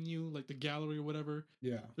Blade menu, like the gallery or whatever,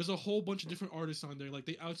 Yeah. there's a whole bunch of different artists on there. Like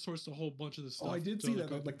they outsourced a whole bunch of the stuff. Oh, I did to see other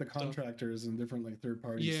that like the stuff. contractors and different like third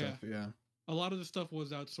party Yeah. stuff. Yeah. A lot of the stuff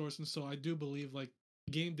was outsourced, and so I do believe like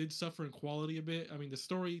the game did suffer in quality a bit. I mean, the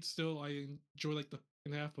story still I enjoy like the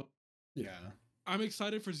second half, but Yeah. I'm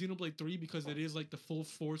excited for Xenoblade 3 because it is like the full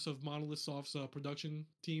force of Monolith Soft's production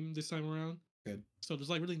team this time around. Good. So there's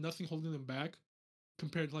like really nothing holding them back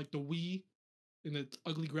compared to like the Wii and the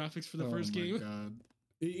ugly graphics for the first my game, God.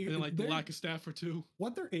 and then like the They're- lack of staff for 2.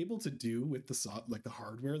 what they're able to do with the like the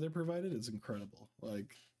hardware they're provided is incredible.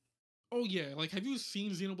 Like Oh yeah, like have you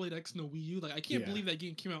seen Xenoblade X in the Wii U? Like I can't Yeah. believe that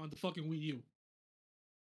game came out on the fucking Wii U.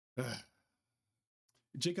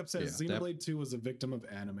 Jacob says Yeah, that- Xenoblade 2 was a victim of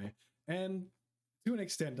anime. And to an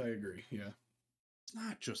extent I agree. Yeah. It's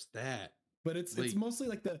not just that. But it's Like, mostly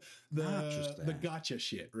like the not just the that. gotcha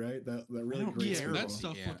shit, right? That I really don't great Yeah, care that about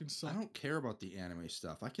stuff. stuff the fucking I sucked. don't care about the anime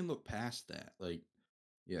stuff. I can look past that. Like,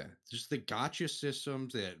 yeah, just the gotcha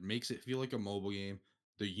systems that makes it feel like a mobile game.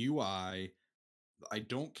 The UI, I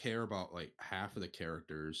don't care about like half of the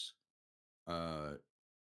characters. And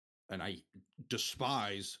I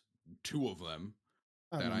despise 2 of them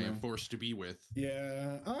that don't I am know. forced to be with.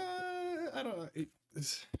 Yeah, I don't know.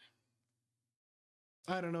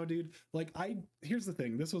 I don't know, dude. Like, here's the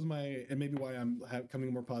thing. This was my, and maybe why I'm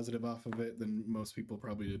coming more positive off of it than most people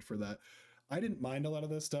probably did for that. I didn't mind a lot of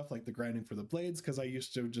this stuff, like the grinding for the blades, because I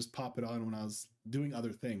used to just pop it on when I was doing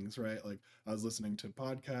other things, right? Like I was listening to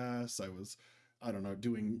podcasts, I was, I don't know,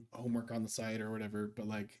 doing homework on the side or whatever. But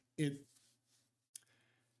like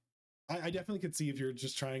I definitely could see if you're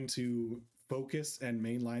just trying to focus and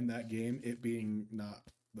mainline that game, it being not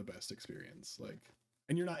the best experience. Like,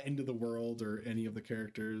 and you're not into the world or any of the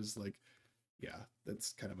characters. Like, yeah,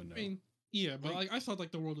 that's kind of a no. I mean, yeah, but like I thought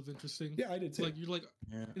like the world was interesting. Yeah, I did too. Like you're like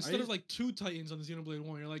Yeah. instead of like 2 Titans on the Xenoblade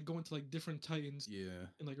 1, you're like going to like different Titans Yeah.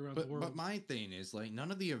 and like around the world. But my thing is like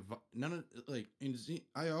none of like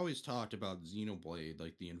I always talked about Xenoblade,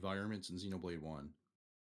 like the environments in Xenoblade 1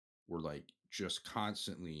 were like just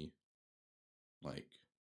constantly like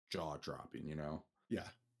jaw dropping, you know? Yeah.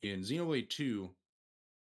 In Xenoblade 2,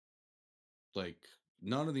 like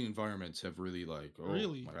none of the environments have really like, oh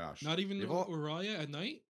Really? my gosh. Not even They've all- Uriah at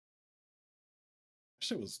night?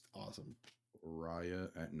 Shit was awesome. Raya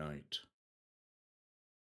at night.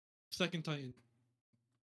 Second Titan.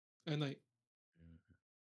 At night.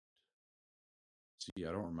 See,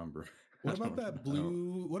 I don't remember. What I about don't- that I don't-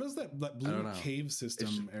 blue? What is that don't blue know. cave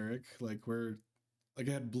system, Eric? Like where, like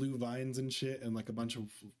it had blue vines and shit, and like a bunch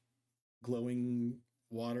of glowing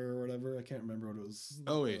water or whatever. I can't remember what it was.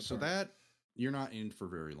 Oh wait, so part. that you're not in for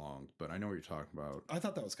very long, but I know what you're talking about. I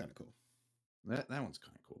thought that was kind of cool. That one's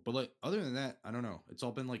kind of cool. But like other than that, I don't know. It's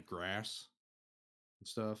all been like grass and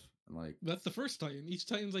stuff. And like That's the first Titan. Each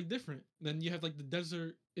Titan's like different. Then you have like the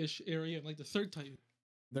desert-ish area and like the third Titan.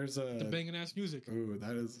 There's The a banging ass music. ooh,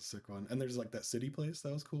 that is a sick one. And there's like that city place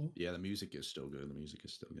that was cool. yeah, the music is still good. The music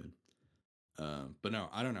is still good. But no,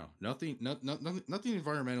 I don't know. Nothing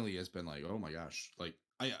environmentally has been like, oh my gosh. Like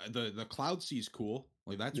the cloud sea is cool.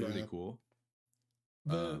 Like that's really Yeah. cool.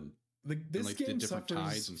 The this like, the game different suffers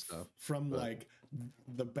tides and stuff, from but- like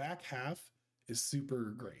the back half is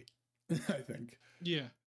super great, I think. Yeah.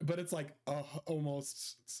 But it's like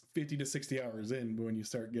almost 50 to 60 hours in when you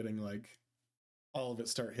start getting like all of it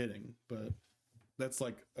start hitting. But that's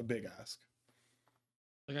like a big ask.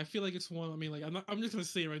 Like I feel like it's one. I mean, like I'm just gonna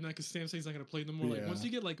say it right now because Sam says he's not gonna play no more. Like Yeah. once you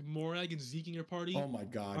get like Morag and Zeke in your party, Oh my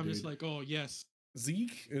god, I'm dude. just like, oh yes.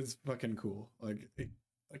 Zeke is fucking cool. Like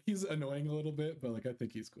he's annoying a little bit, but like I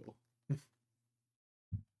think he's cool.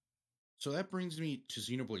 So that brings me to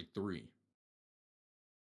Xenoblade 3.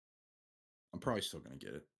 I'm probably still gonna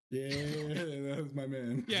get it. Yeah, that's my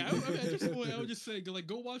man. Yeah, I would just say like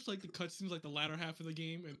go watch like the cutscenes like the latter half of the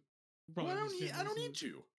game and Well, I don't understand need most of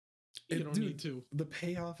to. it. You don't Dude, need to. The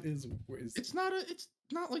payoff is It's not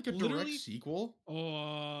like a Literally- direct sequel.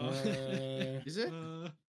 uh, Is it?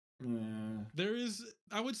 There is,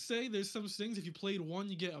 I would say there's some things if you played one,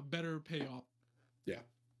 you get a better payoff. Yeah.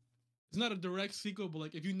 It's not a direct sequel, but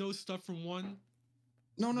like if you know stuff from one,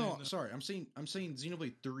 No, Then, sorry. I'm saying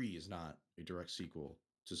Xenoblade 3 is not a direct sequel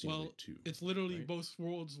to Xenoblade well, 2. it's literally Right. both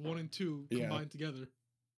worlds 1 and 2 Yeah. combined together.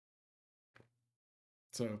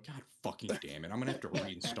 So God fucking damn it. I'm gonna have to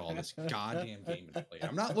reinstall this goddamn game and play it.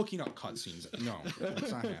 I'm not looking up cutscenes. No,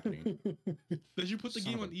 that's not happening. Did you put the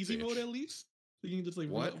Son game of on a easy mode bitch. at least? So you can just like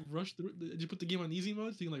What? rush through. Did you put the game on easy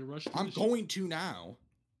mode so you can like rush? through I'm the shit? going to now.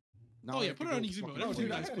 Now Oh, I yeah, have put to it on go easy mode. fucking no, Everything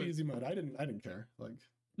dude, I nice had quick. easy mode. I didn't care. Like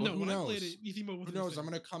Well, No, who when I played knows? it, easy mode. Who was knows? insane. I'm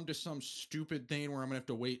gonna come to some stupid thing where I'm gonna have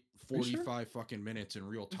to wait Are you sure? 45 fucking minutes in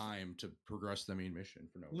real time to progress the main mission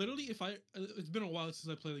for no Literally, reason. if I, it's been a while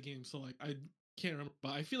since I played the game, so like I can't remember,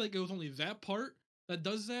 but I feel like it was only that part that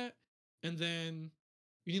does that, and then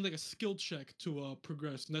you need like a skill check to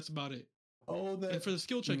progress, and that's about it. oh that And for the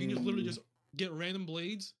skill check, you can just literally just get random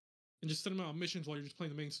blades and just send them out on missions while you're just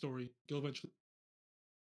playing the main story. You'll eventually.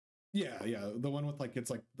 yeah, the one with like it's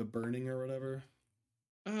like the burning or whatever.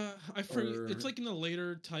 I forget. Or- It's like in the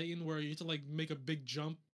later Titan where you have to like make a big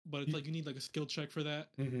jump, but it's like you need like a skill check for that,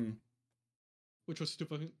 Mm-hmm. which was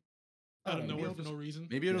stupid. I Out don't of know, nowhere maybe for I'll no reason.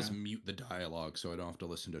 Maybe I'll just Yeah. mute the dialogue so I don't have to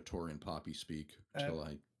listen to Tori and Poppy speak until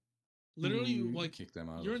I Literally, Mm, like kick them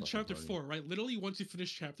out. of you're the in fucking chapter party. 4, right? Literally, once you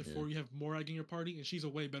finish chapter Yeah. 4, you have Morag in your party, and she's a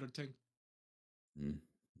way better tank.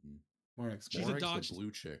 More She's a experience. Morag's dodge- the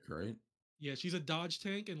blue chick, right? Yeah, she's a dodge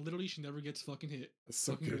tank, and literally she never gets fucking hit. It's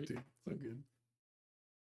so fucking good, great. dude. So good.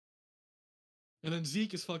 And then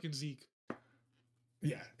Zeke is fucking Zeke.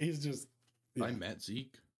 Yeah, he's just. Yeah. I met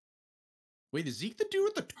Zeke. Wait, is Zeke the dude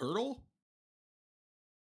with the turtle?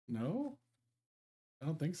 No, I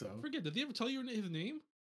don't think so. I forget, did they ever tell you his name?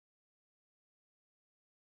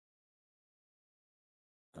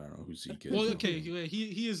 I don't know who Zeke is. Well, okay, yeah,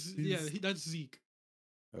 he is. Yeah, He's- that's Zeke.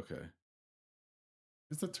 Okay.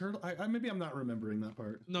 It's the turtle. I maybe I'm not remembering that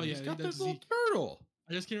part. No, He's yeah, got that's this little Zeke. turtle.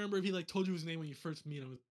 I just can't remember if he like told you his name when you first meet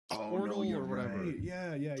him. Portal or whatever. Right.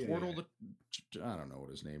 Yeah. Portal. I don't know what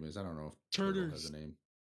his name is. I don't know if Turtle has a name.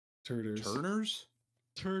 Turters. Turners.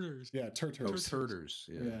 Turters. Yeah, Oh, Turters. Turters.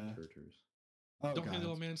 Yeah, Yeah. Turters. Oh, Don't God.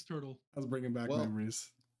 handle a man's turtle. I was bringing back Well,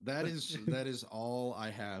 memories. That is all I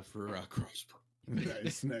have for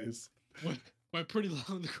Crossplay. Nice. Went pretty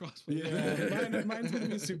long the crossplay. Yeah, mine's gonna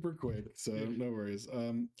be super quick, so no worries.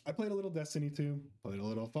 I played a little Destiny 2, played a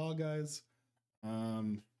little Fall Guys.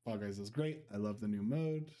 Fall Guys is great. I love the new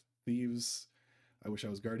mode. Thieves. I wish I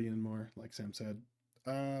was Guardian more, like Sam said.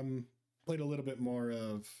 Played a little bit more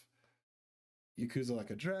of Yakuza Like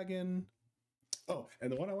a Dragon. Oh,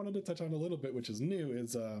 and the one I wanted to touch on a little bit, which is new,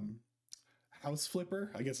 is House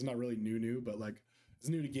Flipper. I guess it's not really new, but like it's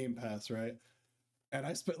new to Game Pass, right? And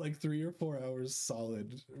I spent like 3 or 4 hours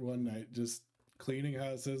solid one night just cleaning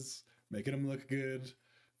houses, making them look good,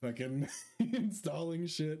 fucking installing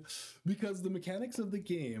shit, because the mechanics of the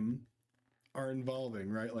game are involving,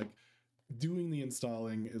 right? Like doing the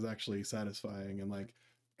installing is actually satisfying, and like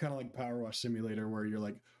kind of like Power Wash Simulator where you're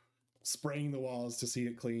like spraying the walls to see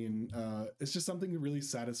it clean. It's just something really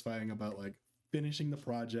satisfying about like finishing the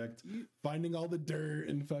project, finding all the dirt,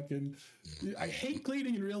 and fucking I hate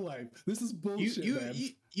cleaning in real life. This is bullshit, man.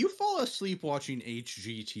 You fall asleep watching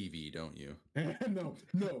HGTV, don't you? No.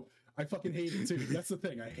 I fucking hate it too. That's the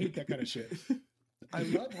thing. I hate that kind of shit. I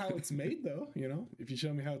love how it's made though, you know? If you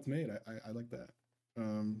show me how it's made, I like that.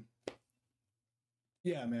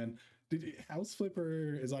 Yeah, man. House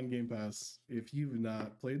Flipper is on Game Pass. If you've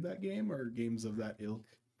not played that game or games of that ilk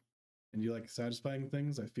and you like satisfying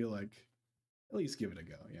things, I feel like at least give it a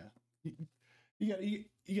go. Yeah. You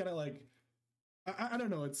gotta like, I don't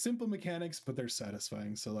know. It's simple mechanics, but they're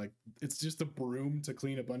satisfying. So like, it's just a broom to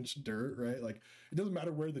clean a bunch of dirt, right? Like it doesn't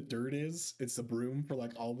matter where the dirt is. It's the broom for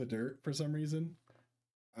like all the dirt for some reason.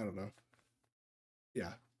 I don't know.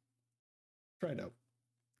 Yeah. Try it out.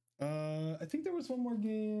 I think there was one more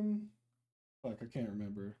game. Fuck, I can't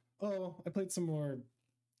remember. Oh, I played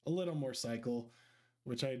a little more Cycle,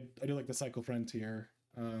 which I do like the Cycle Frontier.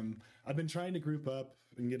 I've been trying to group up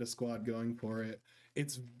and get a squad going for it.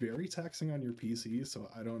 It's very taxing on your PC, so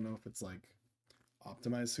I don't know if it's like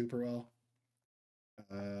optimized super well.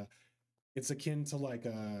 It's akin to like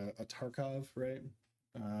a Tarkov, right?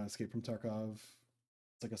 Escape from Tarkov.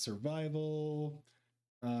 It's like a survival.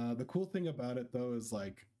 The cool thing about it though is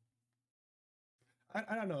like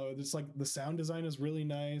I don't know. It's like the sound design is really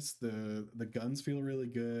nice. The guns feel really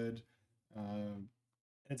good.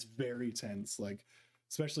 It's very tense, like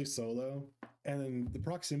especially solo. And then the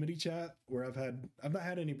proximity chat where I've not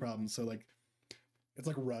had any problems. So like it's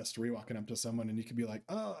like Rust where you're walking up to someone and you could be like,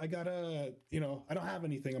 oh, I gotta, I don't have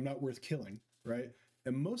anything. I'm not worth killing, right?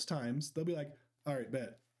 And most times they'll be like, all right,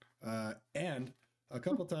 bet. And a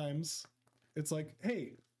couple times it's like,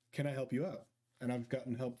 hey, can I help you out? And I've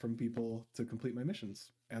gotten help from people to complete my missions,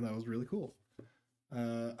 and that was really cool.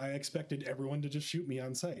 I expected everyone to just shoot me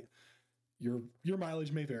on sight. Your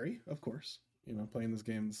mileage may vary, of course. Playing this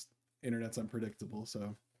game's internet's unpredictable,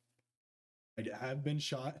 so I have been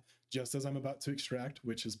shot just as I'm about to extract,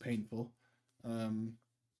 which is painful,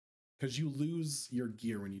 because you lose your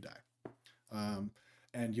gear when you die,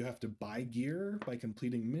 and you have to buy gear by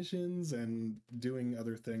completing missions and doing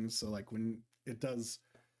other things. So like when it does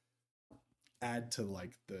add to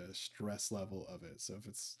like the stress level of it. So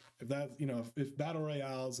if battle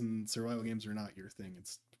royales and survival games are not your thing,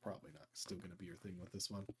 it's probably not still going to be your thing with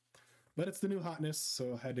this one. But it's the new hotness,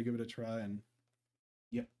 so I had to give it a try, and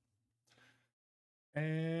yep.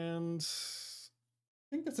 And I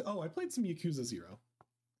think that's it. Oh, I played some Yakuza 0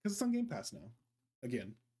 because it's on Game Pass now,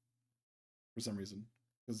 again, for some reason,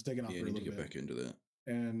 because it's taken off for a little bit. Get back into that,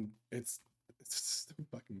 and it's so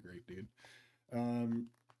fucking great, dude.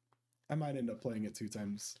 I might end up playing it 2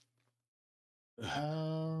 times.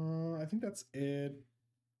 I think that's it.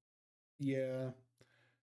 Yeah.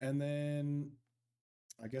 And then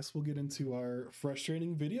I guess we'll get into our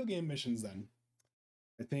frustrating video game missions then.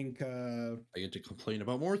 I think I get to complain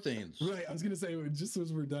about more things. Right, I was gonna say, just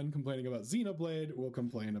as we're done complaining about Xenoblade, we'll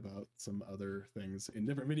complain about some other things in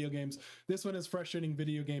different video games. This one is frustrating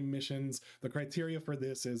video game missions. The criteria for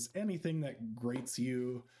this is anything that grates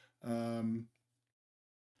you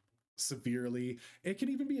severely. It can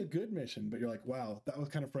even be a good mission, but you're like, wow, that was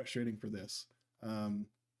kind of frustrating for this.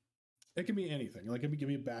 It can be anything. Like it can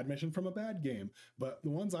be a bad mission from a bad game, but the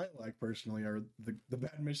ones I like personally are the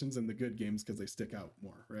bad missions and the good games because they stick out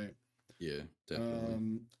more, right? Yeah,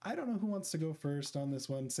 definitely. I don't know who wants to go first on this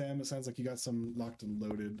one. Sam, it sounds like you got some locked and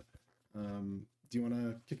loaded. Do you want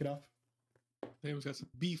to kick it off? Sam's got some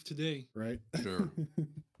beef today. Right? Sure.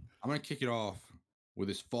 I'm going to kick it off with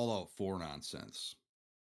this Fallout 4 nonsense.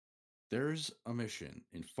 there's a mission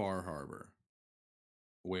in Far Harbor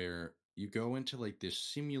where you go into like this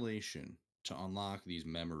simulation to unlock these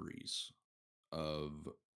memories of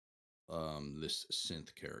this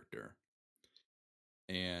synth character.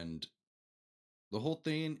 And the whole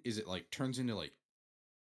thing is it like turns into like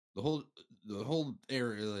the whole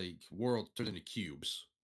area like world turns into cubes.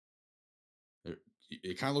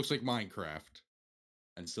 It kind of looks like Minecraft.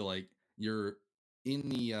 And so like you're in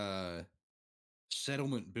the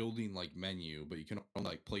settlement building like menu, but you can only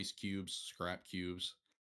like place cubes, scrap cubes.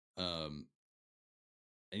 And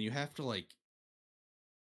you have to like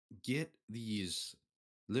get these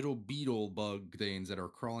little beetle bug things that are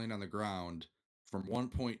crawling on the ground from one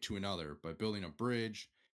point to another by building a bridge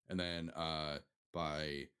and then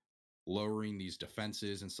by lowering these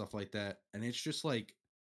defenses and stuff like that. And it's just like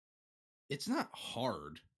it's not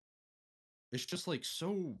hard. It's just like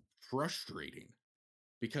so frustrating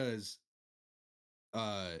because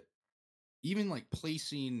even like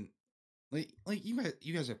placing like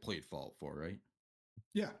you guys have played Fallout 4, right?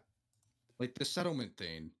 Yeah. Like the settlement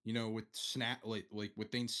thing, with snap like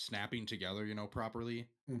with things snapping together, properly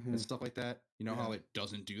Mhm. and stuff like that. You know how Yeah. it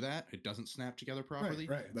doesn't do that? It doesn't snap together properly.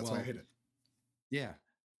 Right. That's why I hate it. Yeah.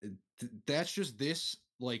 That's just this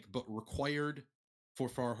like but required for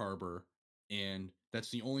Far Harbor, and that's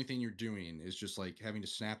the only thing you're doing is just like having to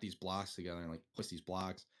snap these blocks together and like place these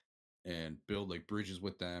blocks and build like bridges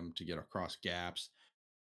with them to get across gaps.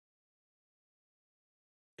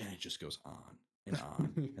 And it just goes on and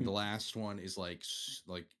on. And the last one is like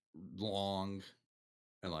long,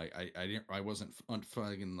 and like I wasn't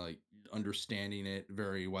fucking like understanding it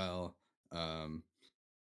very well.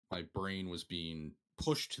 My brain was being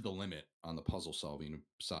pushed to the limit on the puzzle solving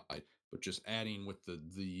side, but just adding with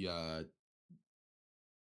the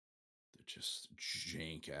just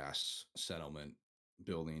jank ass settlement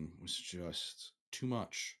building was just too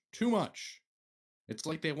much. It's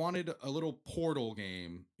like they wanted a little Portal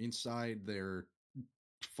game inside their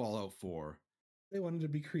Fallout 4. They wanted to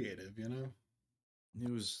be creative, It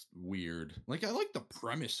was weird. Like, I like the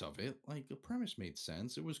premise of it. Like, the premise made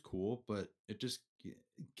sense. It was cool, but it just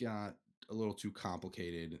got a little too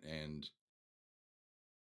complicated, and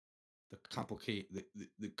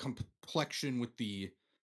the complexion with the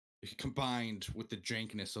combined with the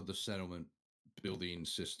jankness of the settlement building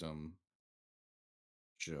system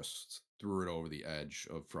just threw it over the edge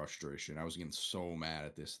of frustration. I was getting so mad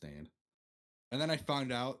at this thing. And then I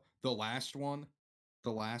found out the last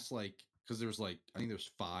like, because there's like, I think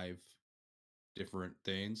there's 5 different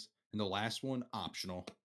things, and the last one optional.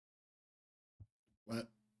 What?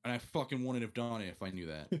 And I fucking wouldn't have done it if I knew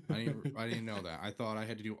that. I didn't know that. I thought I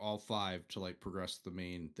had to do all 5 to like progress the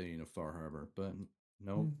main thing of Far Harbor, but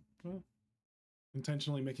no. Well,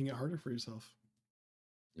 intentionally making it harder for yourself.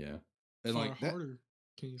 Yeah. And Far like that, harder.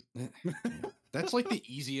 Can you... that's like the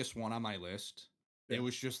easiest one on my list. Yeah. It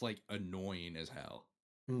was just like annoying as hell.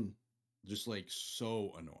 Just like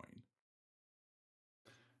so annoying.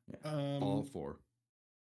 Yeah. All 4.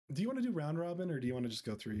 Do you want to do round robin, or do you want to just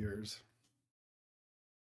go through yours?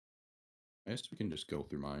 I guess we can just go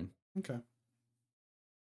through mine. Okay.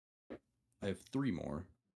 I have 3 more.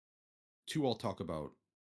 2 I'll talk about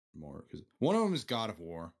more, because one of them is God of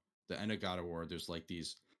War. The end of God of War, there's like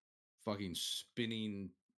these fucking spinning.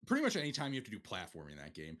 Pretty much anytime you have to do platforming in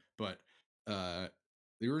that game, but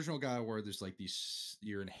the original God of War, there's like these.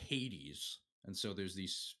 You're in Hades, and so there's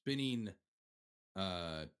these spinning,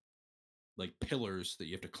 like pillars that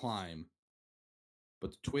you have to climb.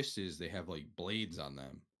 But the twist is they have like blades on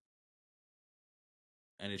them,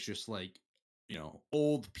 and it's just like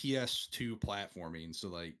old PS2 platforming. So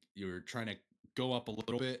like you're trying to go up a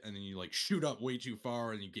little bit, and then you like shoot up way too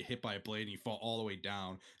far, and you get hit by a blade, and you fall all the way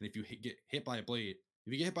down. And if you get hit by a blade,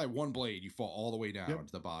 if you get hit by one blade, you fall all the way down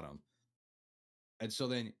to the bottom. And so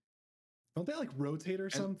then, don't they like rotate or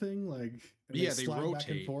something? Like they rotate back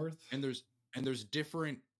and forth. And there's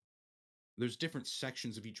different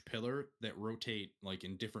sections of each pillar that rotate like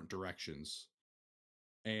in different directions,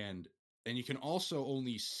 and you can also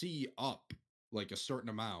only see up like a certain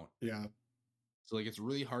amount. Yeah. So like it's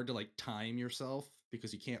really hard to like time yourself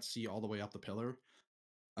because you can't see all the way up the pillar.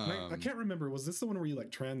 I can't remember. Was this the one where you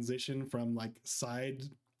like transition from like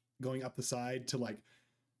going up the side to like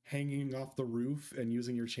hanging off the roof and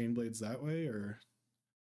using your chain blades that way, or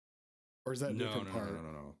is that a different part?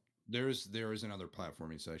 No. There is another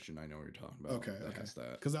platforming section. I know what you're talking about. Okay.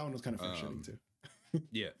 That because that one was kind of frustrating too.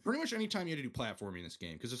 Yeah, pretty much anytime you have to do platforming in this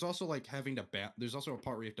game, because there's also like having to there's also a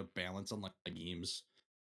part where you have to balance on like beams,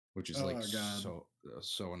 which is like so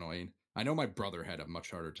annoying. I know my brother had a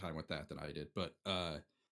much harder time with that than I did, but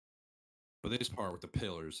this part with the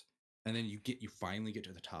pillars, And then you finally get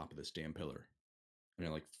to the top of this damn pillar. And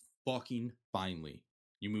you're like, fucking finally.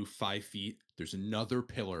 You move 5 feet, there's another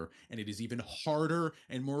pillar, and it is even harder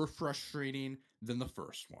and more frustrating than the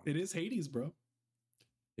first one. It is Hades, bro.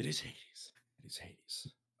 It is Hades. It is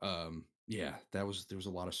Hades. Yeah, there was a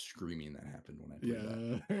lot of screaming that happened when I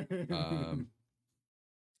played that.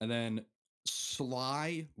 And then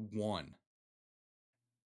Sly 1.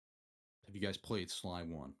 Have you guys played Sly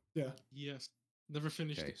 1? Yeah. Yes. Never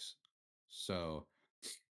finished Okay. it. So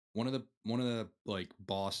one of the like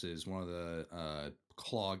bosses, one of the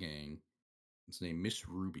claw gang, it's named Miss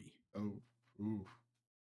Ruby, Oh. Ooh.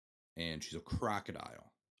 and she's a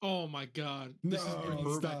crocodile. Oh my god. This is No, bringing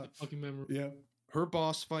back stop. the fucking memory. Yeah. Her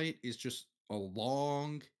boss fight is just a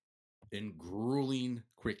long and grueling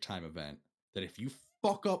quick time event that if you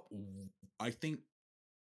fuck up, I think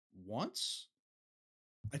once.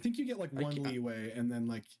 I think you get like I one ca- leeway, and then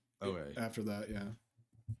like Okay. after that, yeah.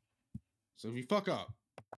 So if you fuck up,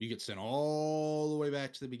 you get sent all the way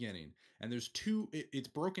back to the beginning. And there's two, it's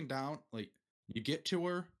broken down. Like you get to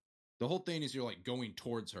her. The whole thing is you're like going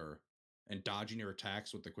towards her and dodging her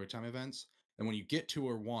attacks with the quick time events. And when you get to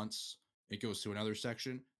her once, it goes to another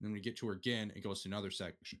section. And then when you get to her again, it goes to another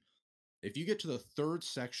section. If you get to the third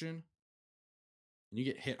section and you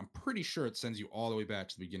get hit, I'm pretty sure it sends you all the way back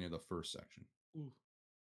to the beginning of the first section. Ooh.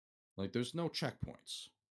 Like there's no checkpoints.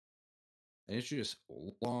 And it's just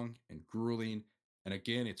long and grueling. And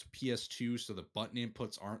again, it's PS2, so the button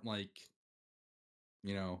inputs aren't like,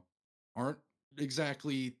 aren't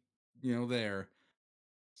exactly, there.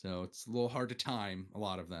 So it's a little hard to time a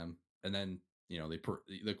lot of them. And then,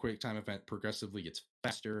 the quick time event progressively gets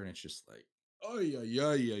faster, and it's just like,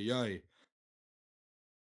 ay.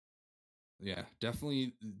 Yeah,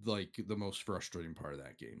 definitely like the most frustrating part of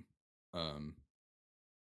that game.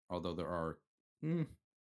 Although there are,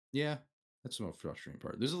 yeah, that's the most frustrating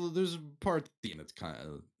part. There's a part at the end that's kind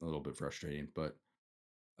of a little bit frustrating, but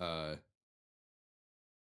that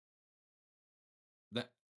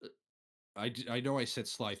I know I said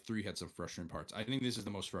Sly 3 had some frustrating parts. I think this is the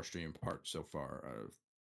most frustrating part so far of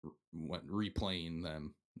replaying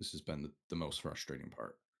them. This has been the most frustrating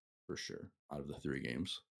part for sure out of the 3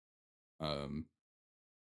 games. And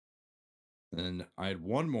I had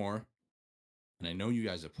one more, and I know you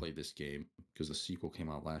guys have played this game because the sequel came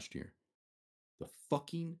out last year. The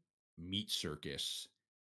fucking Meat Circus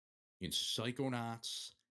in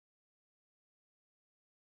Psychonauts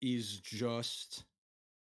is just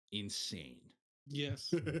insane.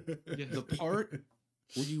 Yes. Yes. The part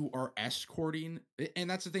where you are escorting, and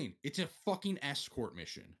that's the thing, it's a fucking escort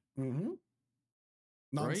mission. Mm-hmm.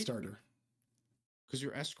 Non-starter. Because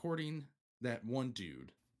you're escorting that one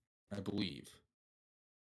dude, I believe.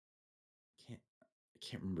 I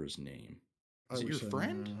can't remember his name. Is it your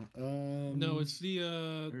friend? No, it's the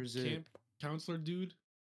Or is camp counselor dude.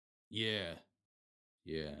 Yeah.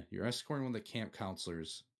 You're escorting one of the camp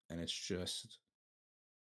counselors, and it's just,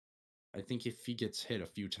 I think if he gets hit a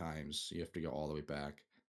few times, you have to go all the way back.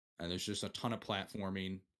 And there's just a ton of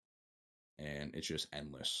platforming, and it's just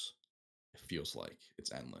endless. It feels like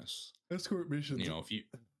it's endless. Escort missions.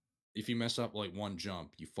 If you mess up like one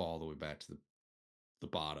jump, you fall all the way back to the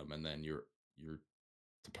bottom, and then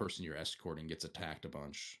the person you're escorting gets attacked a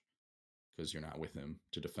bunch because you're not with him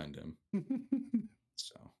to defend him.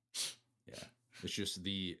 So, yeah, it's just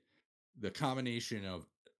the combination of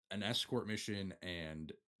an escort mission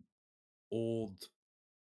and old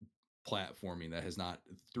platforming that has not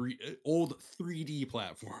old 3D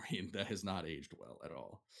platforming that has not aged well at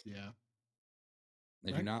all. Yeah.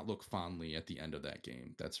 I do not look fondly at the end of that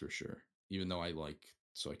game, that's for sure. Even though I like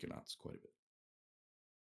Psychonauts quite a bit.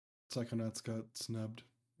 Psychonauts got snubbed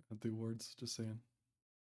at the awards, just saying.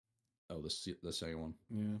 Oh, the second one.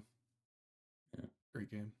 Yeah. Great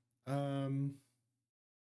game. I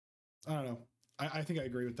don't know. I think I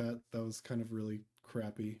agree with that. That was kind of really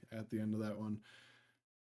crappy at the end of that one.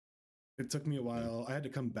 It took me a while. I had to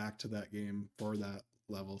come back to that game for that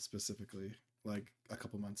level specifically, like a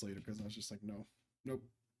couple months later, because I was just like, nope. Well,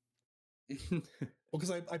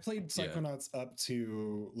 because I played Psychonauts up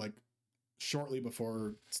to like shortly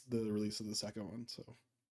before the release of the second one, so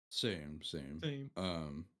Same.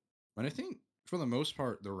 And I think for the most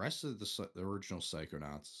part, the rest of the original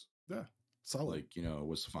Psychonauts, solid. Like,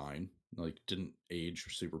 was fine. Like, didn't age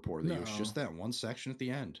super poorly. It was just that one section at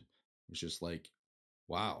the end. It was just like,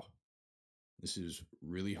 wow, this is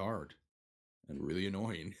really hard and really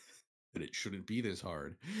annoying, and it shouldn't be this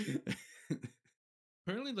hard.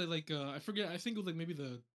 Apparently, they I forget. I think it was like maybe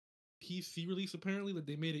the PC release. Apparently, that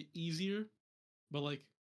they made it easier, but like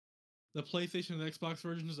the PlayStation and Xbox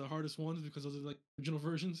versions are the hardest ones because those are like original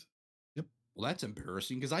versions. Yep. Well, that's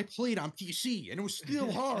embarrassing because I played on PC and it was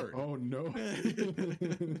still hard. Oh no.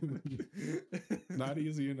 Not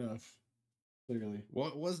easy enough. Clearly. Well,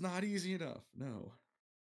 it was not easy enough. No.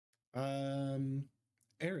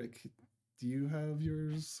 Eric, do you have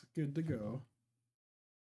yours good to go?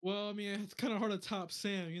 Well, I mean, it's kind of hard to top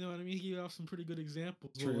Sam. You know what I mean? He gave off some pretty good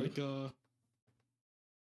examples. True. Like,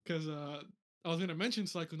 because I was gonna mention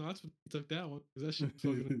Psychonauts, but he took that one because that shit was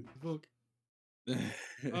fucking in the book.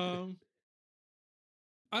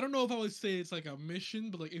 I don't know if I would say it's like a mission,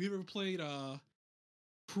 but like, have you ever played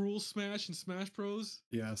Cruel Smash and Smash Bros?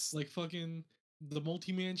 Yes. Like fucking the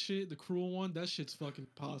multi-man shit, the Cruel one. That shit's fucking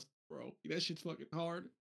possible, bro. That shit's fucking hard.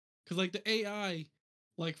 Cause like the AI,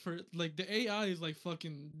 the AI is like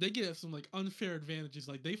fucking. They get some like unfair advantages.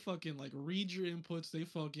 Like they fucking like read your inputs. They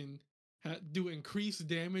fucking do increased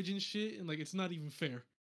damage and shit, and like it's not even fair.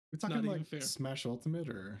 We're talking not like even fair. Smash Ultimate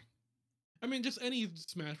or I mean, just any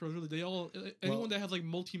Smash Bros. Really, they all anyone that has like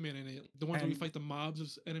multi-man in it, the ones where you fight the mobs of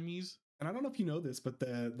enemies. And I don't know if you know this, but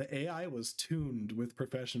the AI was tuned with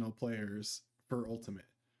professional players for Ultimate.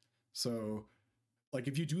 So, like,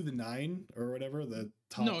 if you do the 9 or whatever, the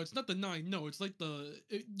top. No, it's not the 9. No, it's like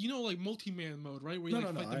like multi-man mode, right? Where you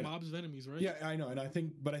fight the mobs of enemies, right? Yeah, I know, and I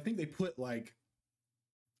think they put like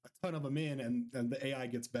a ton of them in, and the AI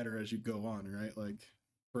gets better as you go on, right? Like,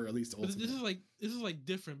 for at least Ultimate. This is like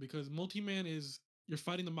different because multi-man is you're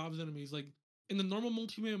fighting the mobs enemies. Like in the normal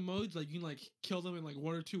multi-man modes, like you can like kill them in like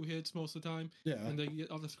 1 or 2 hits most of the time. Yeah. And they get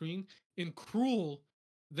off the screen. In Cruel,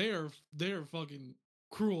 they're fucking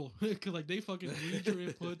cruel because like they fucking read your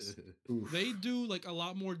inputs. They do like a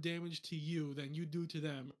lot more damage to you than you do to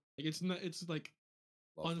them. Like it's like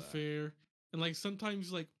Love unfair. that. And like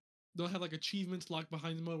sometimes like they'll have like achievements locked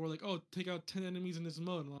behind the mode where like, oh, take out 10 enemies in this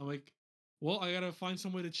mode. And I'm like, well, I gotta find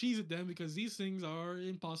some way to cheese it then because these things are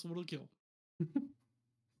impossible to kill.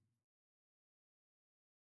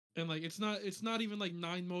 And like it's not even like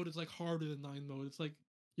 9 mode, it's like harder than 9 mode. It's like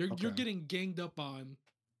you're getting ganged up on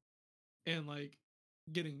and like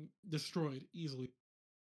getting destroyed easily.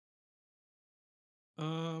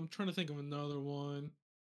 I'm trying to think of another one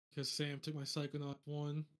because Sam took my Psychonaut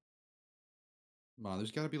one. Man,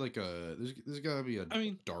 there's got to be like there's got to be a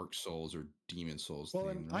Dark Souls or Demon Souls Well,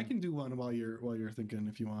 thing. right? I can do one while you're thinking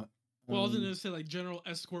if you want. Well, I was gonna say like general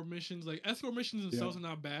escort missions. Like escort missions themselves are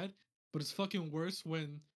not bad, but it's fucking worse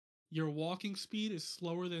when your walking speed is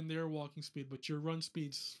slower than their walking speed, but your run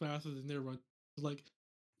speed's faster than their run. Like,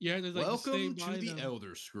 yeah, there's like welcome to the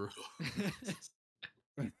Elder Scrolls.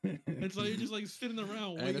 It's like you're just like sitting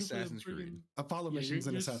around waiting Assassin's for the Creed. Follow missions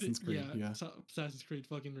in Assassin's Creed. Yeah, Assassin's Creed,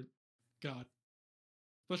 fucking god.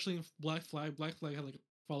 Especially in Black Flag. Black Flag had like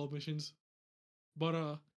follow missions,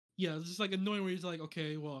 but yeah, it's just like annoying where you're like,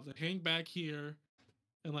 okay, well, I have to hang back here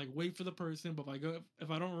and like wait for the person, but if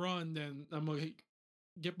I don't run, then I'm gonna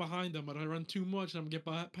get behind them. But if I run too much, I'm gonna get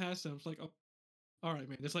past them. It's like, oh, all right,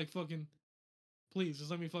 man. It's like fucking, please,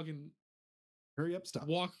 just let me fucking hurry up, stop,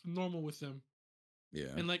 walk normal with them.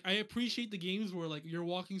 Yeah, and like I appreciate the games where like your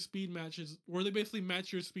walking speed matches, where they basically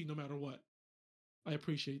match your speed no matter what. I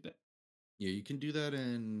appreciate that. Yeah, you can do that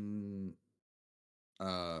in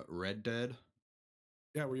Red Dead.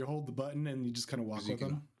 Yeah, where you hold the button and you just kind of walk with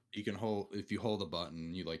them. You can if you hold the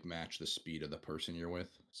button, you like match the speed of the person you're with.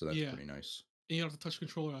 So that's pretty nice. And you don't have to touch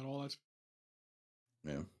controller at all. That's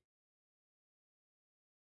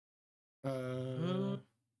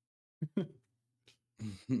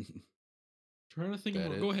trying to think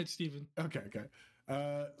more. Go ahead, Steven. Okay.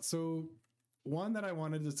 So one that I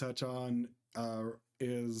wanted to touch on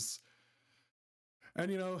is,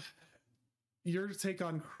 and your take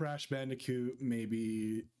on Crash Bandicoot may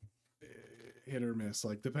be hit or miss,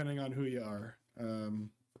 like depending on who you are.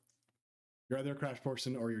 You're either a Crash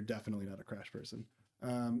person or you're definitely not a Crash person.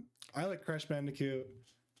 I like Crash Bandicoot,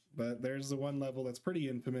 but there's the one level that's pretty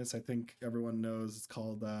infamous. I think everyone knows. It's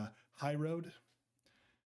called High Road.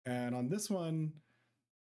 And on this one,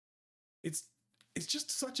 it's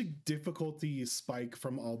just such a difficulty spike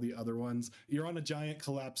from all the other ones. You're on a giant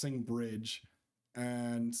collapsing bridge,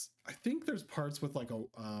 and I think there's parts with like a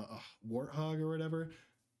warthog or whatever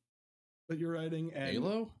that you're riding. And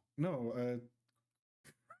Halo? No,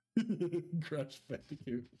 Crash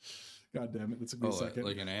Bandicoot. God damn it! That's a good second.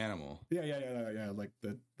 Like an animal. Yeah. Like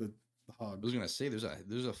the hog. I was gonna say there's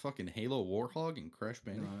a fucking Halo warthog in Crash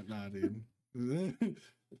Bandicoot. Nah, dude.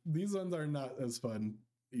 These ones are not as fun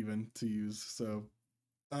even to use. So,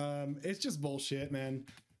 it's just bullshit, man.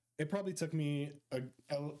 It probably took me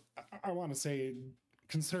I want to say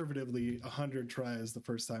conservatively 100 tries the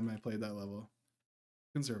first time I played that level.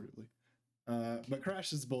 Conservatively. But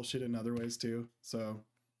Crash is bullshit in other ways too. So,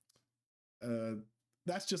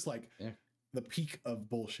 that's just like the peak of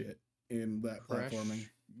bullshit in that platforming.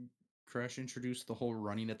 Crash introduced the whole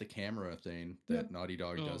running at the camera thing that Yep. Naughty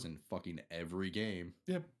Dog does Oh. in fucking every game.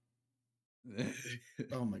 Yep.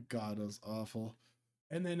 Oh my god, it was awful.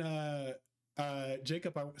 And then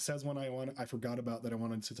Jacob says one I forgot about that I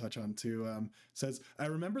wanted to touch on too. Says, I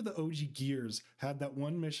remember the OG Gears had that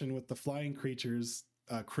one mission with the flying creatures,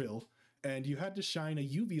 Krill, and you had to shine a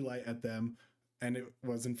UV light at them, and it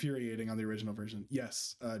was infuriating on the original version.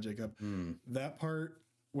 Yes, Jacob. Hmm. That part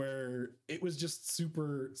where it was just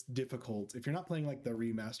super difficult. If you're not playing like the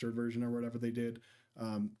remastered version or whatever they did,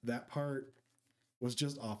 that part was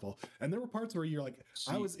just awful. And there were parts where you're like,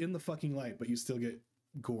 I See- was in the fucking light, but you still get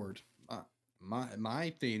gored. My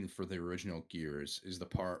thing for the original Gears is the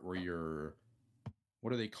part where you're,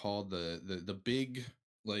 what are they called, the big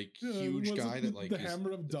like huge Was it guy that like the is-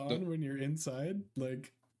 Hammer of Dawn when you're inside,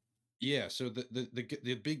 like yeah, so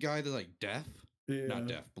the big guy that like deaf, yeah. not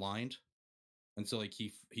deaf, blind, and so like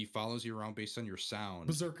he follows you around based on your sound.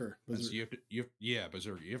 Berserker. And so you have to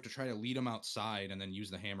Berserker. You have to try to lead him outside and then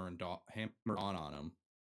use the hammer on him.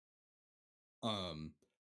 And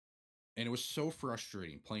it was so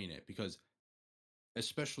frustrating playing it because,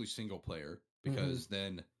 especially single player, because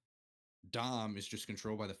then Dom is just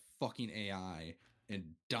controlled by the fucking AI, and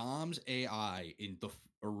Dom's AI in the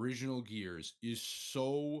original Gears is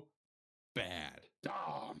so bad.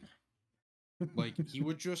 Dom. Like he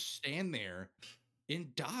would just stand there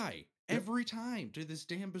and die every time to this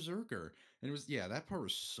damn Berserker. And it was, yeah, that part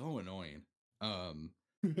was so annoying. And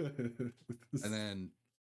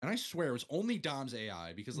I swear it was only Dom's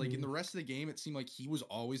AI because like in the rest of the game, it seemed like he was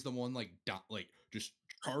always the one like just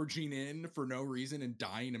charging in for no reason and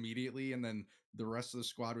dying immediately. And then the rest of the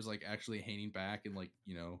squad was like actually hanging back and like,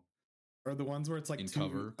 you know, or the ones where it's like in two,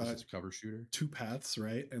 cover because it's a cover shooter. two paths,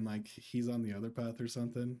 right? And like he's on the other path or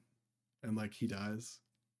something, and like he dies.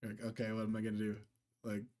 You're like, okay, what am I gonna do?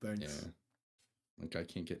 Like, thanks. Yeah. Like I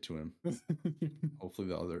can't get to him. Hopefully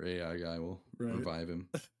the other AI guy will Right. revive him.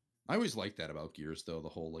 I always liked that about Gears though, the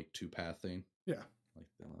whole like 2-path thing. Yeah. Like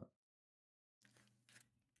that a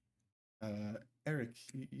lot. Eric,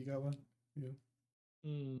 you got one? Mm.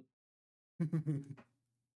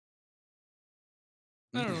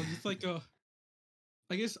 Yeah. I don't know, just like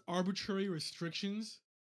I guess arbitrary restrictions,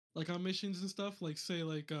 like on missions and stuff. Like say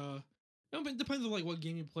like it depends on like what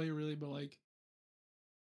game you play really, but like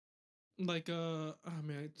oh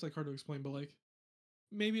man, it's like hard to explain, but like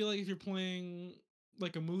maybe like if you're playing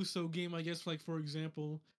like a Muso game, I guess, like for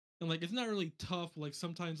example, and like it's not really tough. Like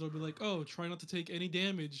sometimes they'll be like, oh, try not to take any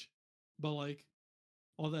damage, but like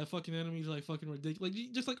all that fucking enemies are like fucking ridiculous,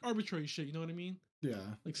 like just like arbitrary shit. You know what I mean? Yeah.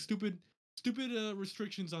 Like stupid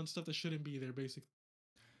restrictions on stuff that shouldn't be there, basically.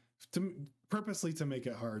 Purposely to make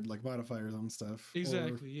it hard, like modifiers on stuff.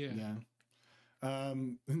 Exactly. Yeah. Yeah.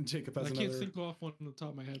 Jacob has I another can't think off one on the top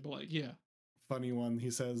of my head, but like, yeah. funny one. He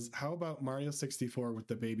says, "How about Mario 64 with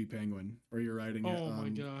the baby penguin, where you're riding it?" Oh my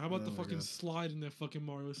on- god! How about the oh my fucking God. slide in that fucking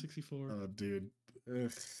Mario 64? Oh, dude.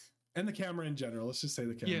 Ugh. And the camera in general. Let's just say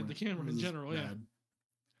the camera. Yeah, the camera in is general, yeah.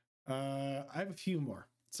 bad. I have a few more.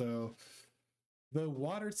 So, the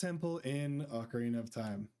water temple in Ocarina of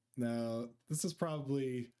Time. Now, this is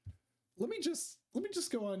probably. Let me just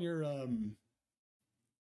go on your on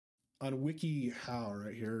WikiHow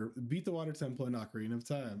right here. Beat the water temple in Ocarina of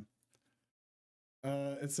Time.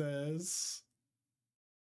 It says.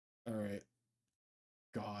 All right.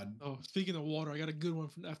 God. Oh, speaking of water, I got a good one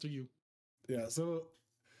from after you. Yeah, so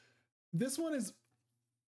this one is.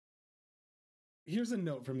 Here's a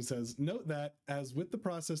note from it says, note that as with the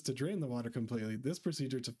process to drain the water completely, this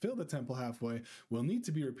procedure to fill the temple halfway will need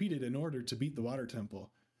to be repeated in order to beat the water temple.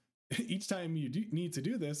 Each time you need to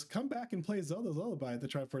do this, come back and play Zelda's Lullaby at the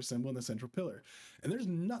Triforce symbol in the central pillar. And there's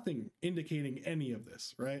nothing indicating any of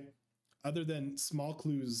this, right? Other than small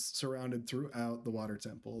clues surrounded throughout the water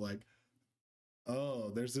temple, like, oh,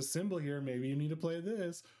 there's this symbol here, maybe you need to play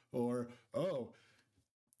this, or, oh,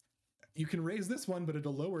 you can raise this one, but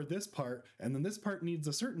it'll lower this part, and then this part needs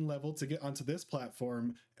a certain level to get onto this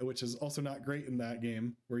platform, which is also not great in that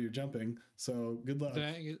game where you're jumping. So good luck.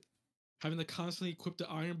 Having to constantly equip the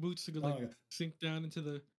iron boots to go, like, yeah. sink down into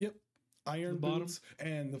the Iron the bottom. boots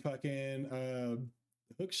and the fucking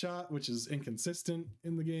hook shot, which is inconsistent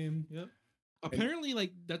in the game. Yep. Apparently,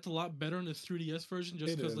 like that's a lot better in the 3DS version,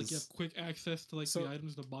 just It because like you is. have quick access to like So- the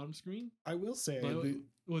items in the bottom screen. I will say, But the-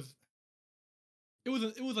 it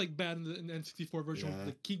was like bad in the N64 version. Yeah.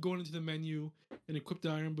 Like, keep going into the menu and equip the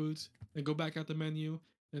iron boots, and go back out the menu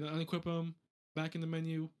and unequip them, back in the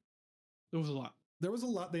menu. There was a lot. there was a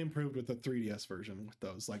lot they improved with the 3DS version with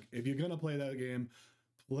those. Like, if you're gonna play that game,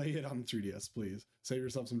 play it on the 3DS, please. Save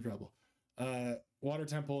yourself some trouble. Water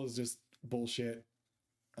Temple is just bullshit.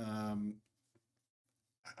 I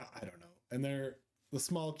don't know. And the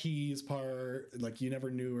small keys part, like you never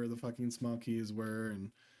knew where the fucking small keys were, and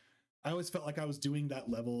I always felt like I was doing that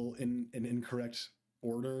level in an incorrect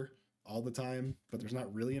order all the time, but there's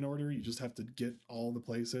not really an order. You just have to get all the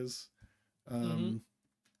places.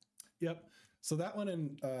 Yep. So that one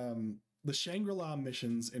and the Shangri-La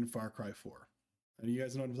missions in Far Cry 4. And you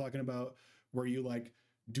guys know what I'm talking about, where you like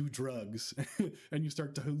do drugs and you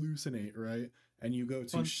start to hallucinate, right? And you go to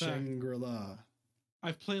Fun fact. Shangri-La.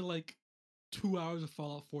 I've played like 2 hours of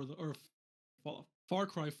Fallout 4, Far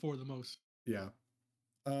Cry 4 the most. Yeah.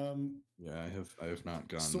 Yeah, I have not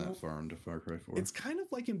gone that far into Far Cry 4. It's kind of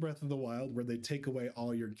like in Breath of the Wild, where they take away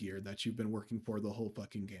all your gear that you've been working for the whole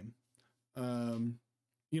fucking game.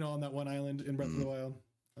 You know, on that one island in Breath of the Wild.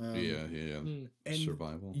 Yeah. And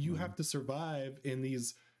Survival. You have to survive in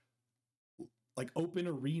these like open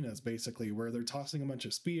arenas, basically, where they're tossing a bunch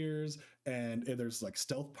of spears, and there's like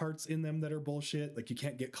stealth parts in them that are bullshit. Like you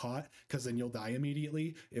can't get caught because then you'll die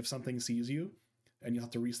immediately if something sees you, and you'll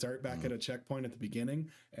have to restart back at a checkpoint at the beginning.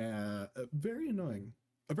 Very annoying.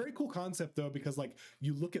 A very cool concept though, because like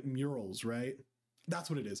you look at murals, right? That's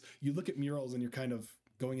what it is. You look at murals and you're kind of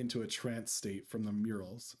going into a trance state from the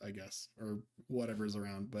murals, I guess, or whatever's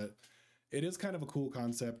around. But it is kind of a cool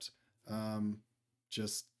concept.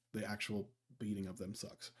 Just the actual beating of them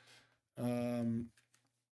sucks.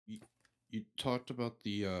 You talked about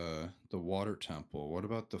the water temple. What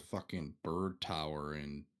about the fucking bird tower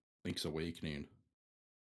in Link's Awakening?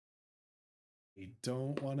 I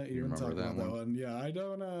don't want to even remember talk that about that one? one. Yeah, I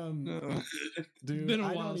don't dude, been a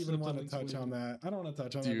I while don't since even I've want to Link's touch on Awakening. that. I don't want to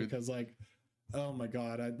touch on that Dude. because like, oh my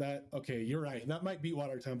god, okay, you're right. That might beat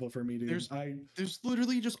Water Temple for me, dude. There's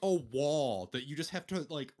literally just a wall that you just have to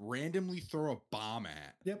like randomly throw a bomb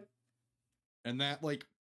at. Yep. And that like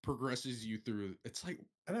progresses you through. It's like,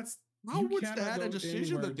 And that's how you was cannot that a go decision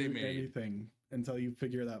anywhere that they do made? anything until you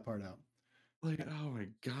figure that part out. Like, oh my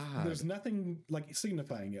god. There's nothing like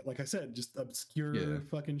signifying it. Like I said, just obscure Yeah.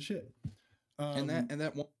 fucking shit. and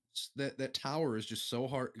that one that tower is just so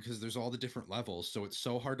hard because there's all the different levels, so it's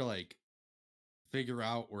so hard to like figure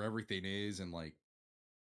out where everything is and like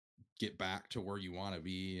get back to where you want to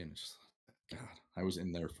be. And it's just, god, I was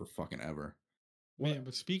in there for fucking ever. Man,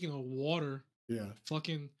 but speaking of water, yeah.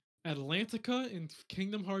 fucking Atlantica in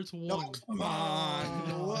Kingdom Hearts 1. No, come on.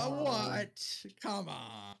 Oh. What? Come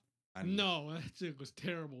on. No, that shit was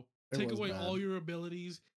terrible. It Take was away bad. all your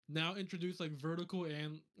abilities. Now introduce like vertical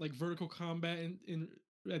combat in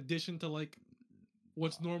addition to like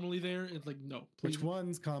what's normally there. It's like no, please. Which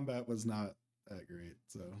one's combat was not that great,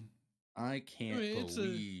 so I can't it's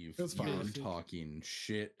believe it's you're fine. talking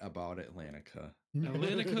shit about Atlantica.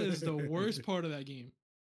 Atlantica is the worst part of that game.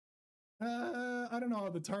 I don't know.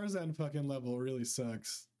 The Tarzan fucking level really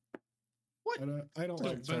sucks. What? I don't Still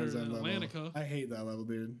like better Tarzan than level. Atlantica. I hate that level,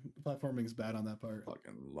 dude. Platforming's bad on that part.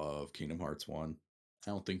 Fucking love Kingdom Hearts 1. I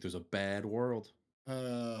don't think there's a bad world.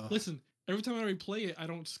 Listen, every time I replay it, I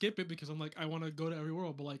don't skip it because I'm like I want to go to every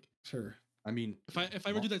world. But like Sure. I mean, if I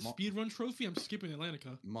ever do that speedrun trophy, I'm skipping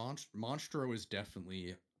Atlantica. Monstro is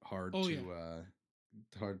definitely hard Oh, to yeah.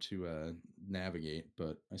 hard to navigate,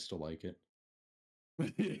 but I still like it.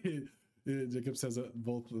 Yeah, Jacob says that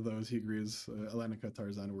both of those he agrees. Atlantica,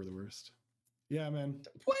 Tarzan were the worst. Yeah, man.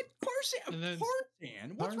 What? Tarzan? And then-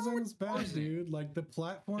 Tarzan? What's wrong with Tarzan's bad, Tarzan? dude. Like the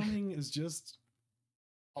platforming is just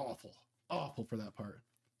awful for that part.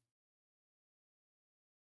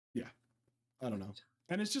 Yeah, I don't know.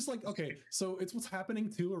 And it's just like, okay, so it's what's happening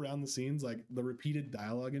too around the scenes, like the repeated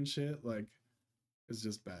dialogue and shit, like is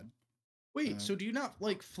just bad. Wait, so do you not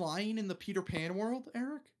like flying in the Peter Pan world,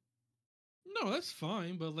 Eric? No, that's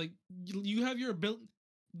fine. But like you have your ability.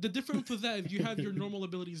 The difference with that, if you have your normal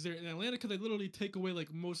abilities there in Atlantica, they literally take away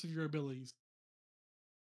like most of your abilities.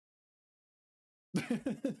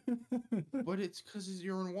 But it's because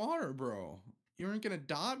you're in water, bro. You ain't gonna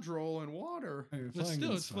dodge roll in water. Hey, But flying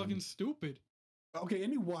still, is it's fun. fucking stupid. Okay,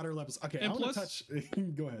 any water levels. Okay, And I want to plus-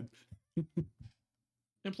 touch. Go ahead.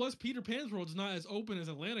 And plus, Peter Pan's world is not as open as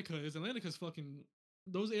Atlantica is. Atlantica's fucking.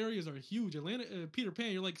 Those areas are huge. Peter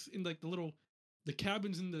Pan, you're like in like the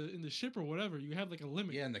cabins in the ship or whatever. You have like a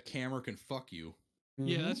limit. Yeah, and the camera can fuck you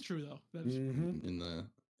Yeah, Mhm. that's true though. That's Mhm. in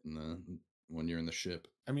the when you're in the ship.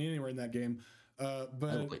 I mean, anywhere in that game.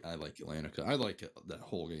 But I like Atlantica. I like it, that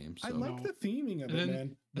whole game. So. I like No. the theming of And it, then- man.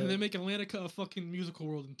 and But, they make Atlantica a fucking musical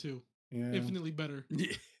world in two. yeah. Infinitely better.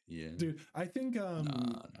 Yeah. Dude, I think Not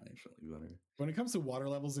infinitely better. when it comes to water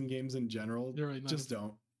levels in games in general, You're right. just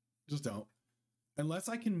don't. Unless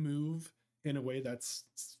I can move in a way that's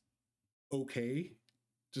okay,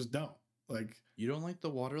 just don't. Like, You don't like the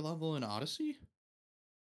water level in Odyssey?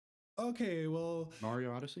 Okay, well,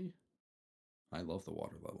 Mario Odyssey. I love the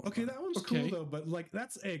water level. okay, that one's Okay. cool though, but like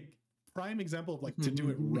that's a prime example of like to do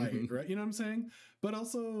it right, right? You know what I'm saying? But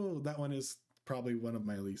also that one is probably one of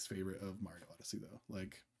my least favorite of Mario Odyssey though,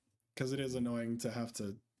 like because it is annoying to have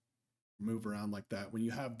to move around like that when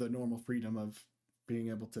you have the normal freedom of being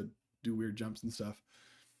able to do weird jumps and stuff.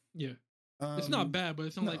 Yeah. It's not Um, bad, but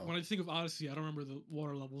it's not like no. when I think of Odyssey, I don't remember the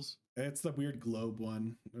water levels. It's the weird globe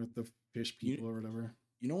one with the fish You- people or whatever.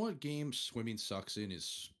 You know what game swimming sucks in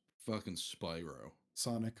is fucking Spyro.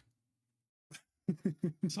 Sonic.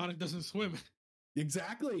 Sonic doesn't swim.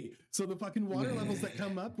 Exactly. So the fucking water levels that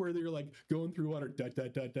come up where they're like going through water. Da, da,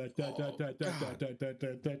 da, da, da, da, Oh, da, da, God. da, da, da,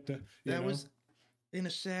 da, da, you That know? was in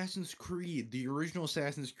Assassin's Creed, the original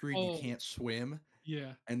Assassin's Creed. Oh. You can't swim,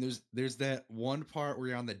 Yeah. and there's that one part where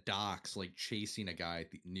you're on the docks, like chasing a guy,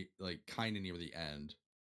 at the, like kind of near the end,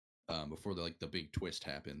 before the big twist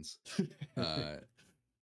happens.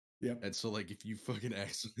 Yep. And so like if you fucking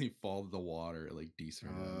accidentally fall to the water, like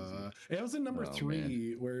decent. It was in number Oh,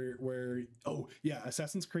 3 where oh yeah,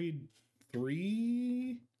 Assassin's Creed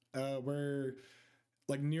 3 where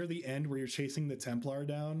like near the end where you're chasing the Templar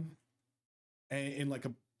down and in like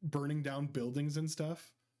a burning down buildings and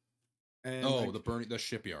stuff. And Oh, like, the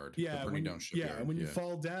shipyard. yeah, the burning down shipyard. Yeah, and when you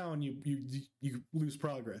fall down, you lose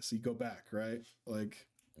progress. You go back, right? Like,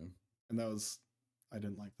 Yeah. and that was I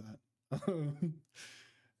didn't like that.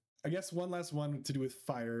 I guess one last one to do with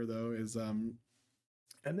fire though is and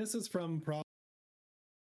this is from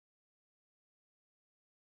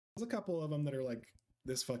there's a couple of them that are like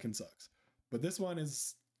this fucking sucks, but this one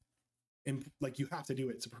is like you have to do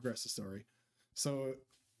it to progress the story. So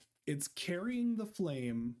it's carrying the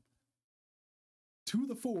flame to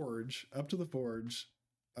the forge, up to the forge,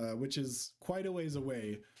 which is quite a ways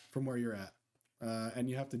away from where you're at. And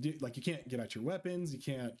you have to do like you can't get out your weapons, you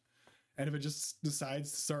can't. And if it just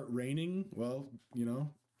decides to start raining, well, you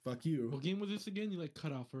know, fuck you. What game was this again? You like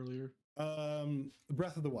cut off earlier.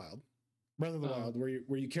 Breath of the Wild. Breath of the Wild,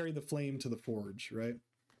 where you carry the flame to the forge, right?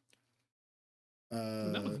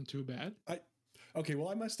 That wasn't too bad. Okay, well,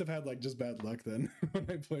 I must have had like just bad luck then when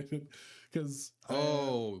I played it, because I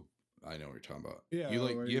know what you're talking about. Yeah,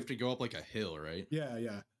 you have to go up like a hill, right?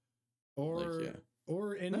 yeah, or Like, yeah.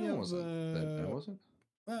 or any That of wasn't. That wasn't.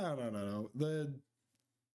 no.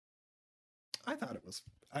 I thought it was.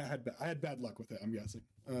 I had bad luck with it. I'm guessing.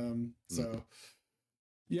 So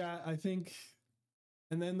yeah, I think.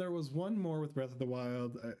 And then there was one more with Breath of the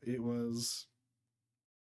Wild. It was.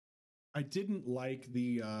 I didn't like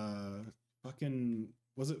the fucking.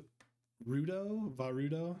 Was it Varudo?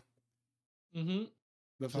 Mm-hmm.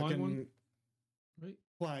 The Flying fucking one? Right?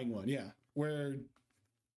 flying one, yeah. Where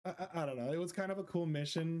I don't know. It was kind of a cool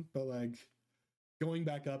mission, but like going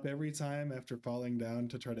back up every time after falling down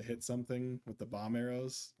to try to hit something with the bomb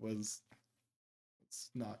arrows it's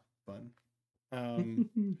not fun.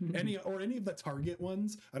 Any of the target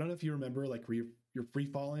ones. I don't know if you remember, like where you're free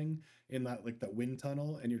falling in that like that wind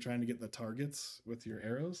tunnel and you're trying to get the targets with your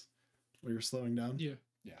arrows where you're slowing down. Yeah.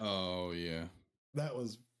 Oh yeah. That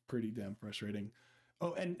was pretty damn frustrating.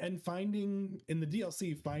 Oh, and finding in the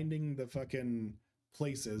DLC, finding the fucking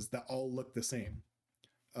places that all look the same.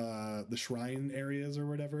 The shrine areas or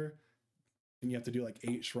whatever. And you have to do like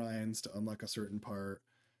 8 shrines to unlock a certain part.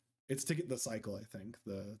 It's to get the cycle, I think.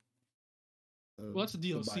 Well, that's a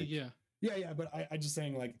DLC, bike. yeah. Yeah, but I just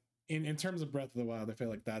saying like in terms of Breath of the Wild, I feel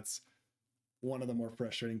like that's one of the more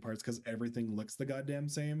frustrating parts because everything looks the goddamn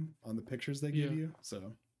same on the pictures they give Yeah. you.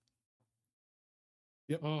 So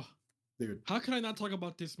yep. Oh, Dude. how can I not talk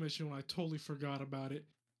about this mission when I totally forgot about it?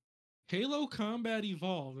 Halo Combat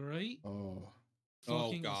Evolved, right? Oh. Oh,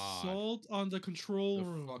 Fucking God. assault on the control The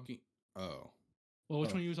room. fucking. Oh. Well,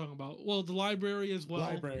 which Oh. one are you talking about? Well, the library as well.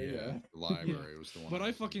 Library, yeah. The library was the one. But I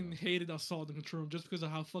was thinking fucking of. hated assault on the control room just because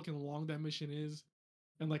of how fucking long that mission is,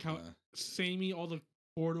 and like how Uh, samey all the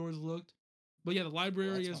corridors looked. But yeah, the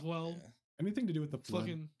library that's as not- well. yeah. Anything to do with the flood.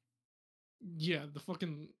 Fucking yeah, the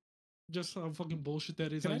fucking just how fucking bullshit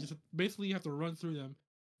that is. Can I I- just basically you have to run through them,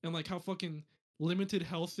 and like how fucking limited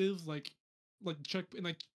health is. Like check and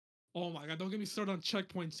like oh my god, don't get me started on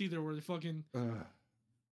checkpoints either, where they fucking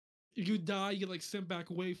if you die, you get like sent back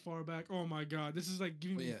way far back. Oh my god, this is like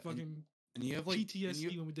giving Well, me yeah, and- fucking And you have like and PTSD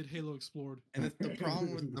you- when we did Halo Explored. And the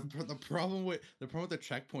problem with the problem with the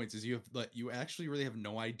checkpoints is you have like you actually really have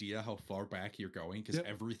no idea how far back you're going because Yep.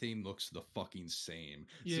 everything looks the fucking same.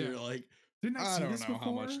 Yeah. So you're like, Didn't I I see don't this know how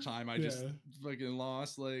before? much time I just Yeah. fucking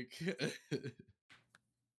lost. Like,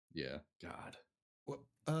 yeah, God,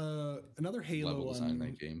 Another Halo level design in one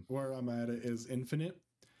that game. where I'm at it is Infinite,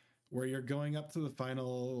 where you're going up to the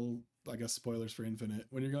final. I guess spoilers for Infinite.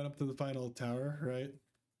 When you're going up to the final tower, right?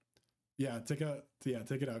 Yeah, take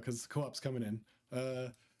it out because co-op's coming in.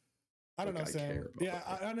 I don't Look, know, I Sam. care about Yeah,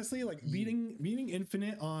 that. honestly, like beating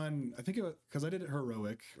Infinite on, I think it was because I did it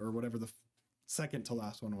heroic or whatever the second to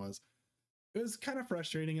last one was. It was kind of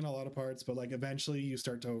frustrating in a lot of parts, but like eventually you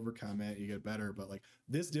start to overcome it, you get better. But like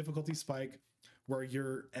this difficulty spike where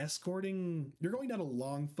you're going down a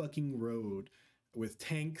long fucking road with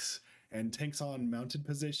tanks and tanks on mounted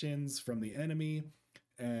positions from the enemy,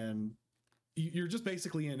 and you're just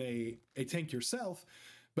basically in a tank yourself,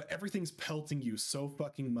 but everything's pelting you so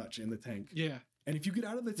fucking much in the tank. Yeah. And if you get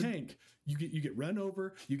out of the tank, you get run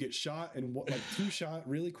over, you get shot, and like two shot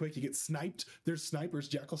really quick. You get sniped. There's snipers,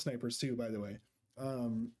 jackal snipers too, by the way,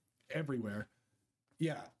 everywhere.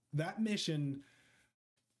 Yeah, that mission.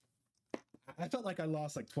 I felt like I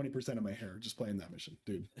lost like 20% of my hair just playing that mission,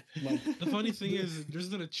 dude. Like, The funny thing is,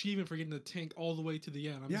 there's an achievement for getting the tank all the way to the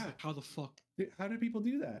end. I'm just Yeah. like, how the fuck? how do people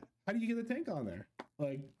do that? How do you get the tank on there?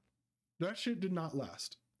 Like, that shit did not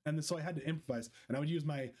last. And so I had to improvise, and I would use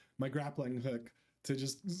my grappling hook to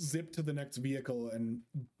just zip to the next vehicle and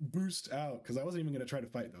boost out because I wasn't even going to try to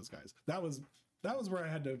fight those guys. That was where I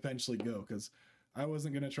had to eventually go because I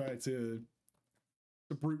wasn't going to try to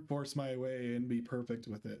brute force my way and be perfect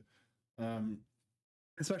with it.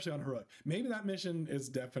 Especially on heroic. Maybe that mission is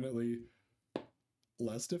definitely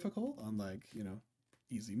less difficult on like,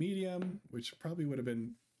 easy medium, which probably would have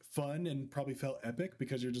been fun and probably felt epic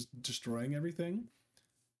because you're just destroying everything.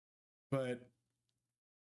 But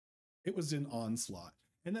it was an onslaught.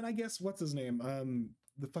 And then I guess what's his name?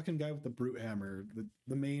 The fucking guy with the brute hammer,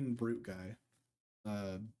 the main brute guy.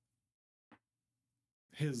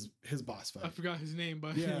 His boss fight. I forgot his name,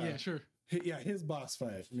 but Yeah. yeah, sure. His boss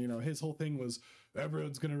fight. His whole thing was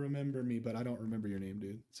everyone's gonna remember me, but I don't remember your name,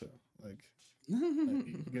 dude. So like,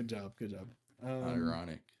 good job.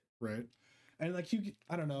 Ironic. Right. And like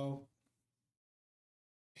I don't know.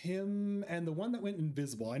 Him and the one that went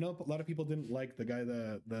invisible. I know a lot of people didn't like the guy,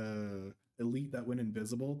 the elite that went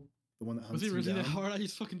invisible. The one that hunts Was it you really that down. hard? I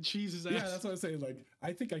just fucking cheese his ass. Yeah, that's what I'm saying. Like,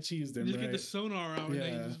 I think I cheesed him, You just right? get the sonar out and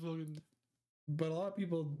then Yeah. you just fucking. But a lot of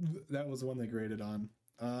people, that was the one they graded on.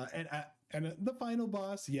 And the final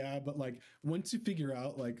boss, yeah, but like once you figure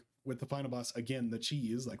out like with the final boss again, the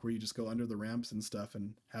cheese, like where you just go under the ramps and stuff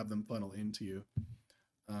and have them funnel into you,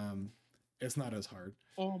 it's not as hard.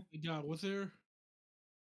 Oh my god, was there?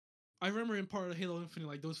 I remember in part of Halo Infinite,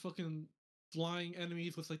 like those fucking flying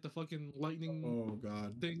enemies with like the fucking lightning Oh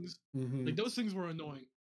god. things. Mhm. Like those things were annoying.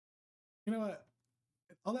 You know what?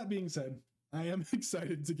 All that being said, I am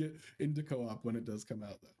excited to get into co-op when it does come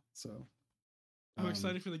out, though. So I'm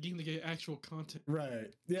excited for the game to get actual content.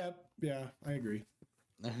 Right? Yeah. I agree.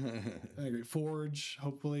 Forge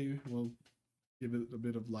hopefully will give it a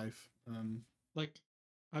bit of life. Like,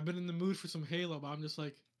 I've been in the mood for some Halo, but I'm just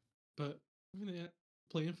like, but I'm gonna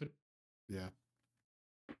play Infinite.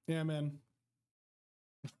 Yeah, man.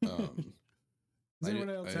 Um, Does I anyone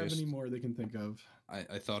ju- else I have just- any more they can think of?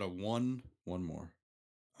 I thought of one more.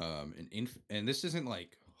 And this isn't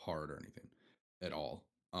like hard or anything at all.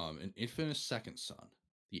 In Infamous Second Son,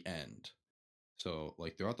 the end. So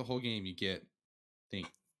like throughout the whole game, you get, I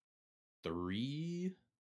think, 3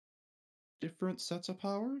 different sets of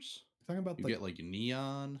powers. Talking about You get like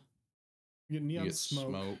neon, you get neon you get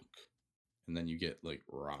smoke. and then you get like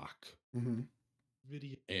rock. Mhm.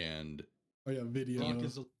 Video. And Oh yeah, video. Rock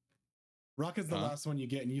is Rock is the Huh? last one you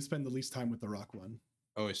get, and you spend the least time with the rock one.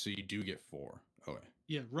 oh, so you do get 4. Okay.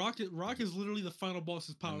 yeah, Rock is literally the final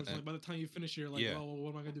boss's powers. and- Like by the time you finish, you're like, Yeah. oh, well, what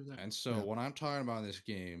am I gonna do next? And so Yeah. what I'm talking about in this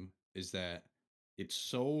game is that it's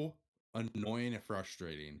so annoying and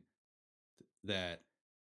frustrating that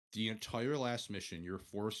the entire last mission you're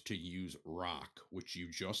forced to use rock, which you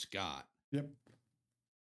just got, Yep.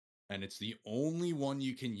 and it's the only one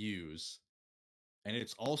you can use, and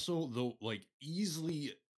it's also the like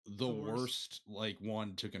easily the The worst. worst like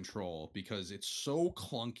one to control because it's so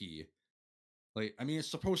clunky. Like, I mean, it's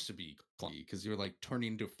supposed to be clunky because you're like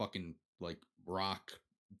turning into a fucking like rock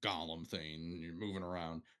golem thing and you're moving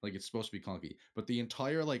around. Like, it's supposed to be clunky. But the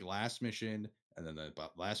entire like last mission and then the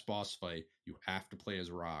last boss fight, you have to play as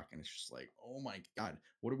rock, and it's just like, oh my god,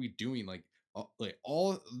 what are we doing? Like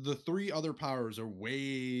all the 3 other powers are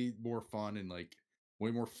way more fun and like way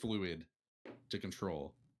more fluid to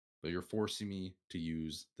control, but you're forcing me to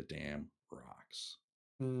use the damn rocks.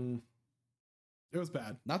 Mm. It was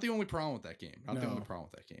bad. Not the only problem with that game. Not the only No. problem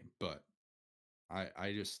with that game, but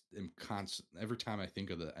I just am constant. Every time I think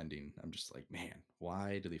of the ending, I'm just like, man,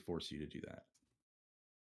 why do they force you to do that?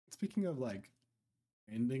 Speaking of like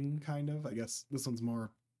ending, kind of, I guess this one's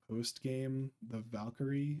more post game. The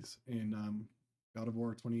Valkyries in God of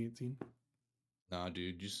War 2018. Nah,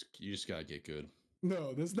 dude, you just gotta get good.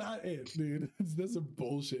 No, that's not it, dude. This is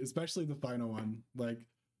bullshit, especially the final one. Like,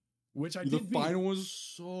 which I The did beat. final was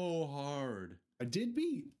so hard. I did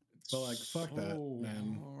beat. But, like, fuck that, So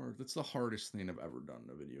man. hard. That's the hardest thing I've ever done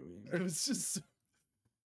in a video game. It was just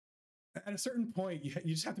at a certain point, you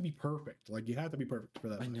just have to be perfect. Like, you have to be perfect for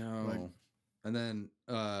that. I fight. know. Like, And then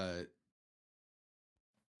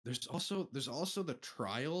there's also the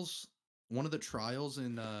trials. One of the trials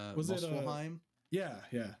in Was it, Muspelheim. yeah.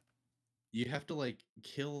 You have to like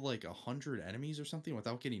kill like 100 enemies or something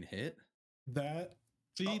without getting hit. That.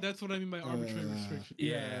 See, that's what I mean by arbitrary restriction.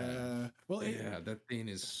 Yeah. Well, Yeah, that thing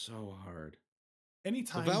is so hard.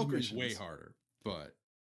 anytime The Valkyrie's way missions, harder, but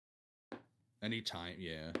anytime,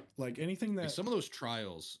 yeah. like anything Like, that some of those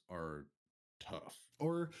trials are tough.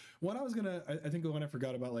 or what I was gonna I think the one I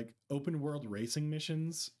forgot about, like open world racing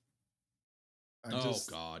missions.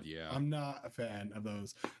 God, yeah. I'm not a fan of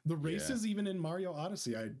those. The races, even in Mario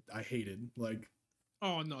Odyssey, I hated. Like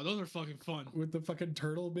Oh no, those are fucking fun. with the fucking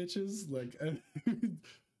turtle bitches, like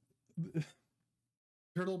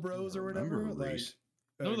turtle bros or whatever. Remember Like, race.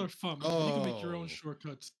 Those are fun. Man. You can make your Oh. own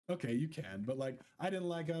shortcuts. okay, you can, but like I didn't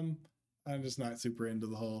like them. I'm just not super into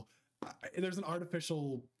the whole. There's an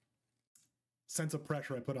artificial sense of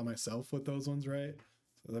pressure I put on myself with those ones, right?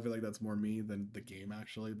 So I feel like that's more me than the game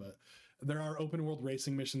actually. But there are open world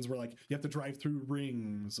racing missions where like you have to drive through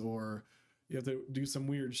rings or you have to do some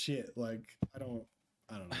weird shit. Like I don't know.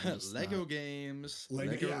 It's Lego not- games.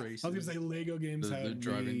 Lego, Lego yeah, races. I was gonna say Lego games The have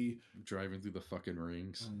driving- me. driving through the fucking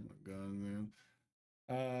rings. Oh my god, man.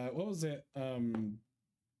 What was it?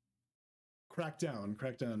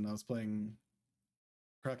 Crackdown. I was playing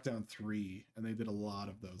Crackdown 3, and they did a lot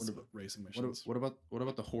of those What about- racing What, missions. what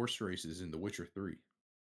about the horse races in The Witcher 3?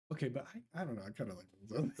 Okay, but I don't know. I kind of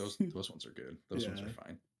like Those ones are good. Those ones Yeah. are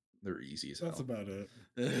fine. They're easy as That's hell. about it.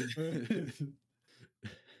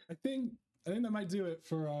 I think that might do it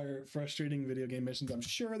for our frustrating video game missions. I'm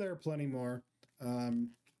sure there are plenty more.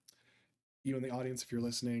 You in the audience, if you're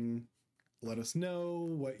listening, let us know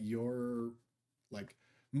what your like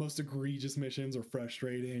most egregious missions or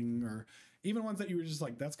frustrating, or even ones that you were just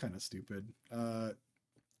like, that's kind of stupid.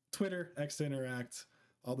 Twitter, X to Interact,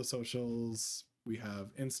 all the socials. We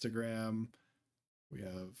have Instagram, we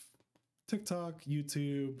have TikTok,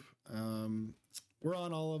 YouTube. We're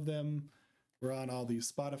on all of them. We're on all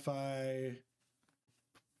these Spotify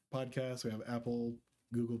podcasts. We have Apple,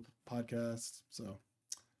 Google Podcasts. So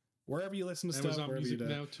wherever you listen to stuff, Amazon wherever Music you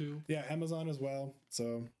do. now too. Yeah, Amazon as well.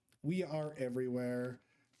 So we are everywhere.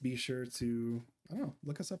 Be sure to, I don't know,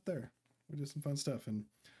 look us up there. We do some fun stuff, and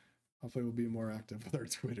hopefully we'll be more active with our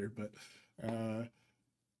Twitter. But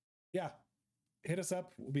yeah, hit us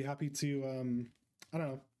up. We'll be happy to, I don't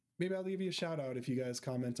know, maybe I'll leave you a shout out if you guys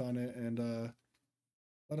comment on it and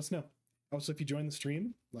let us know. Also, if you join the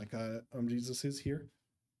stream, like Jesus is here,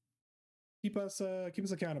 keep us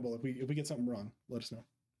accountable. If we get something wrong, let us know.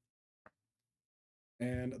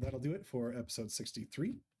 And that'll do it for episode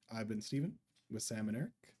 63. I've been Steven with Sam and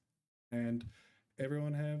Eric. And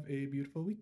everyone have a beautiful week.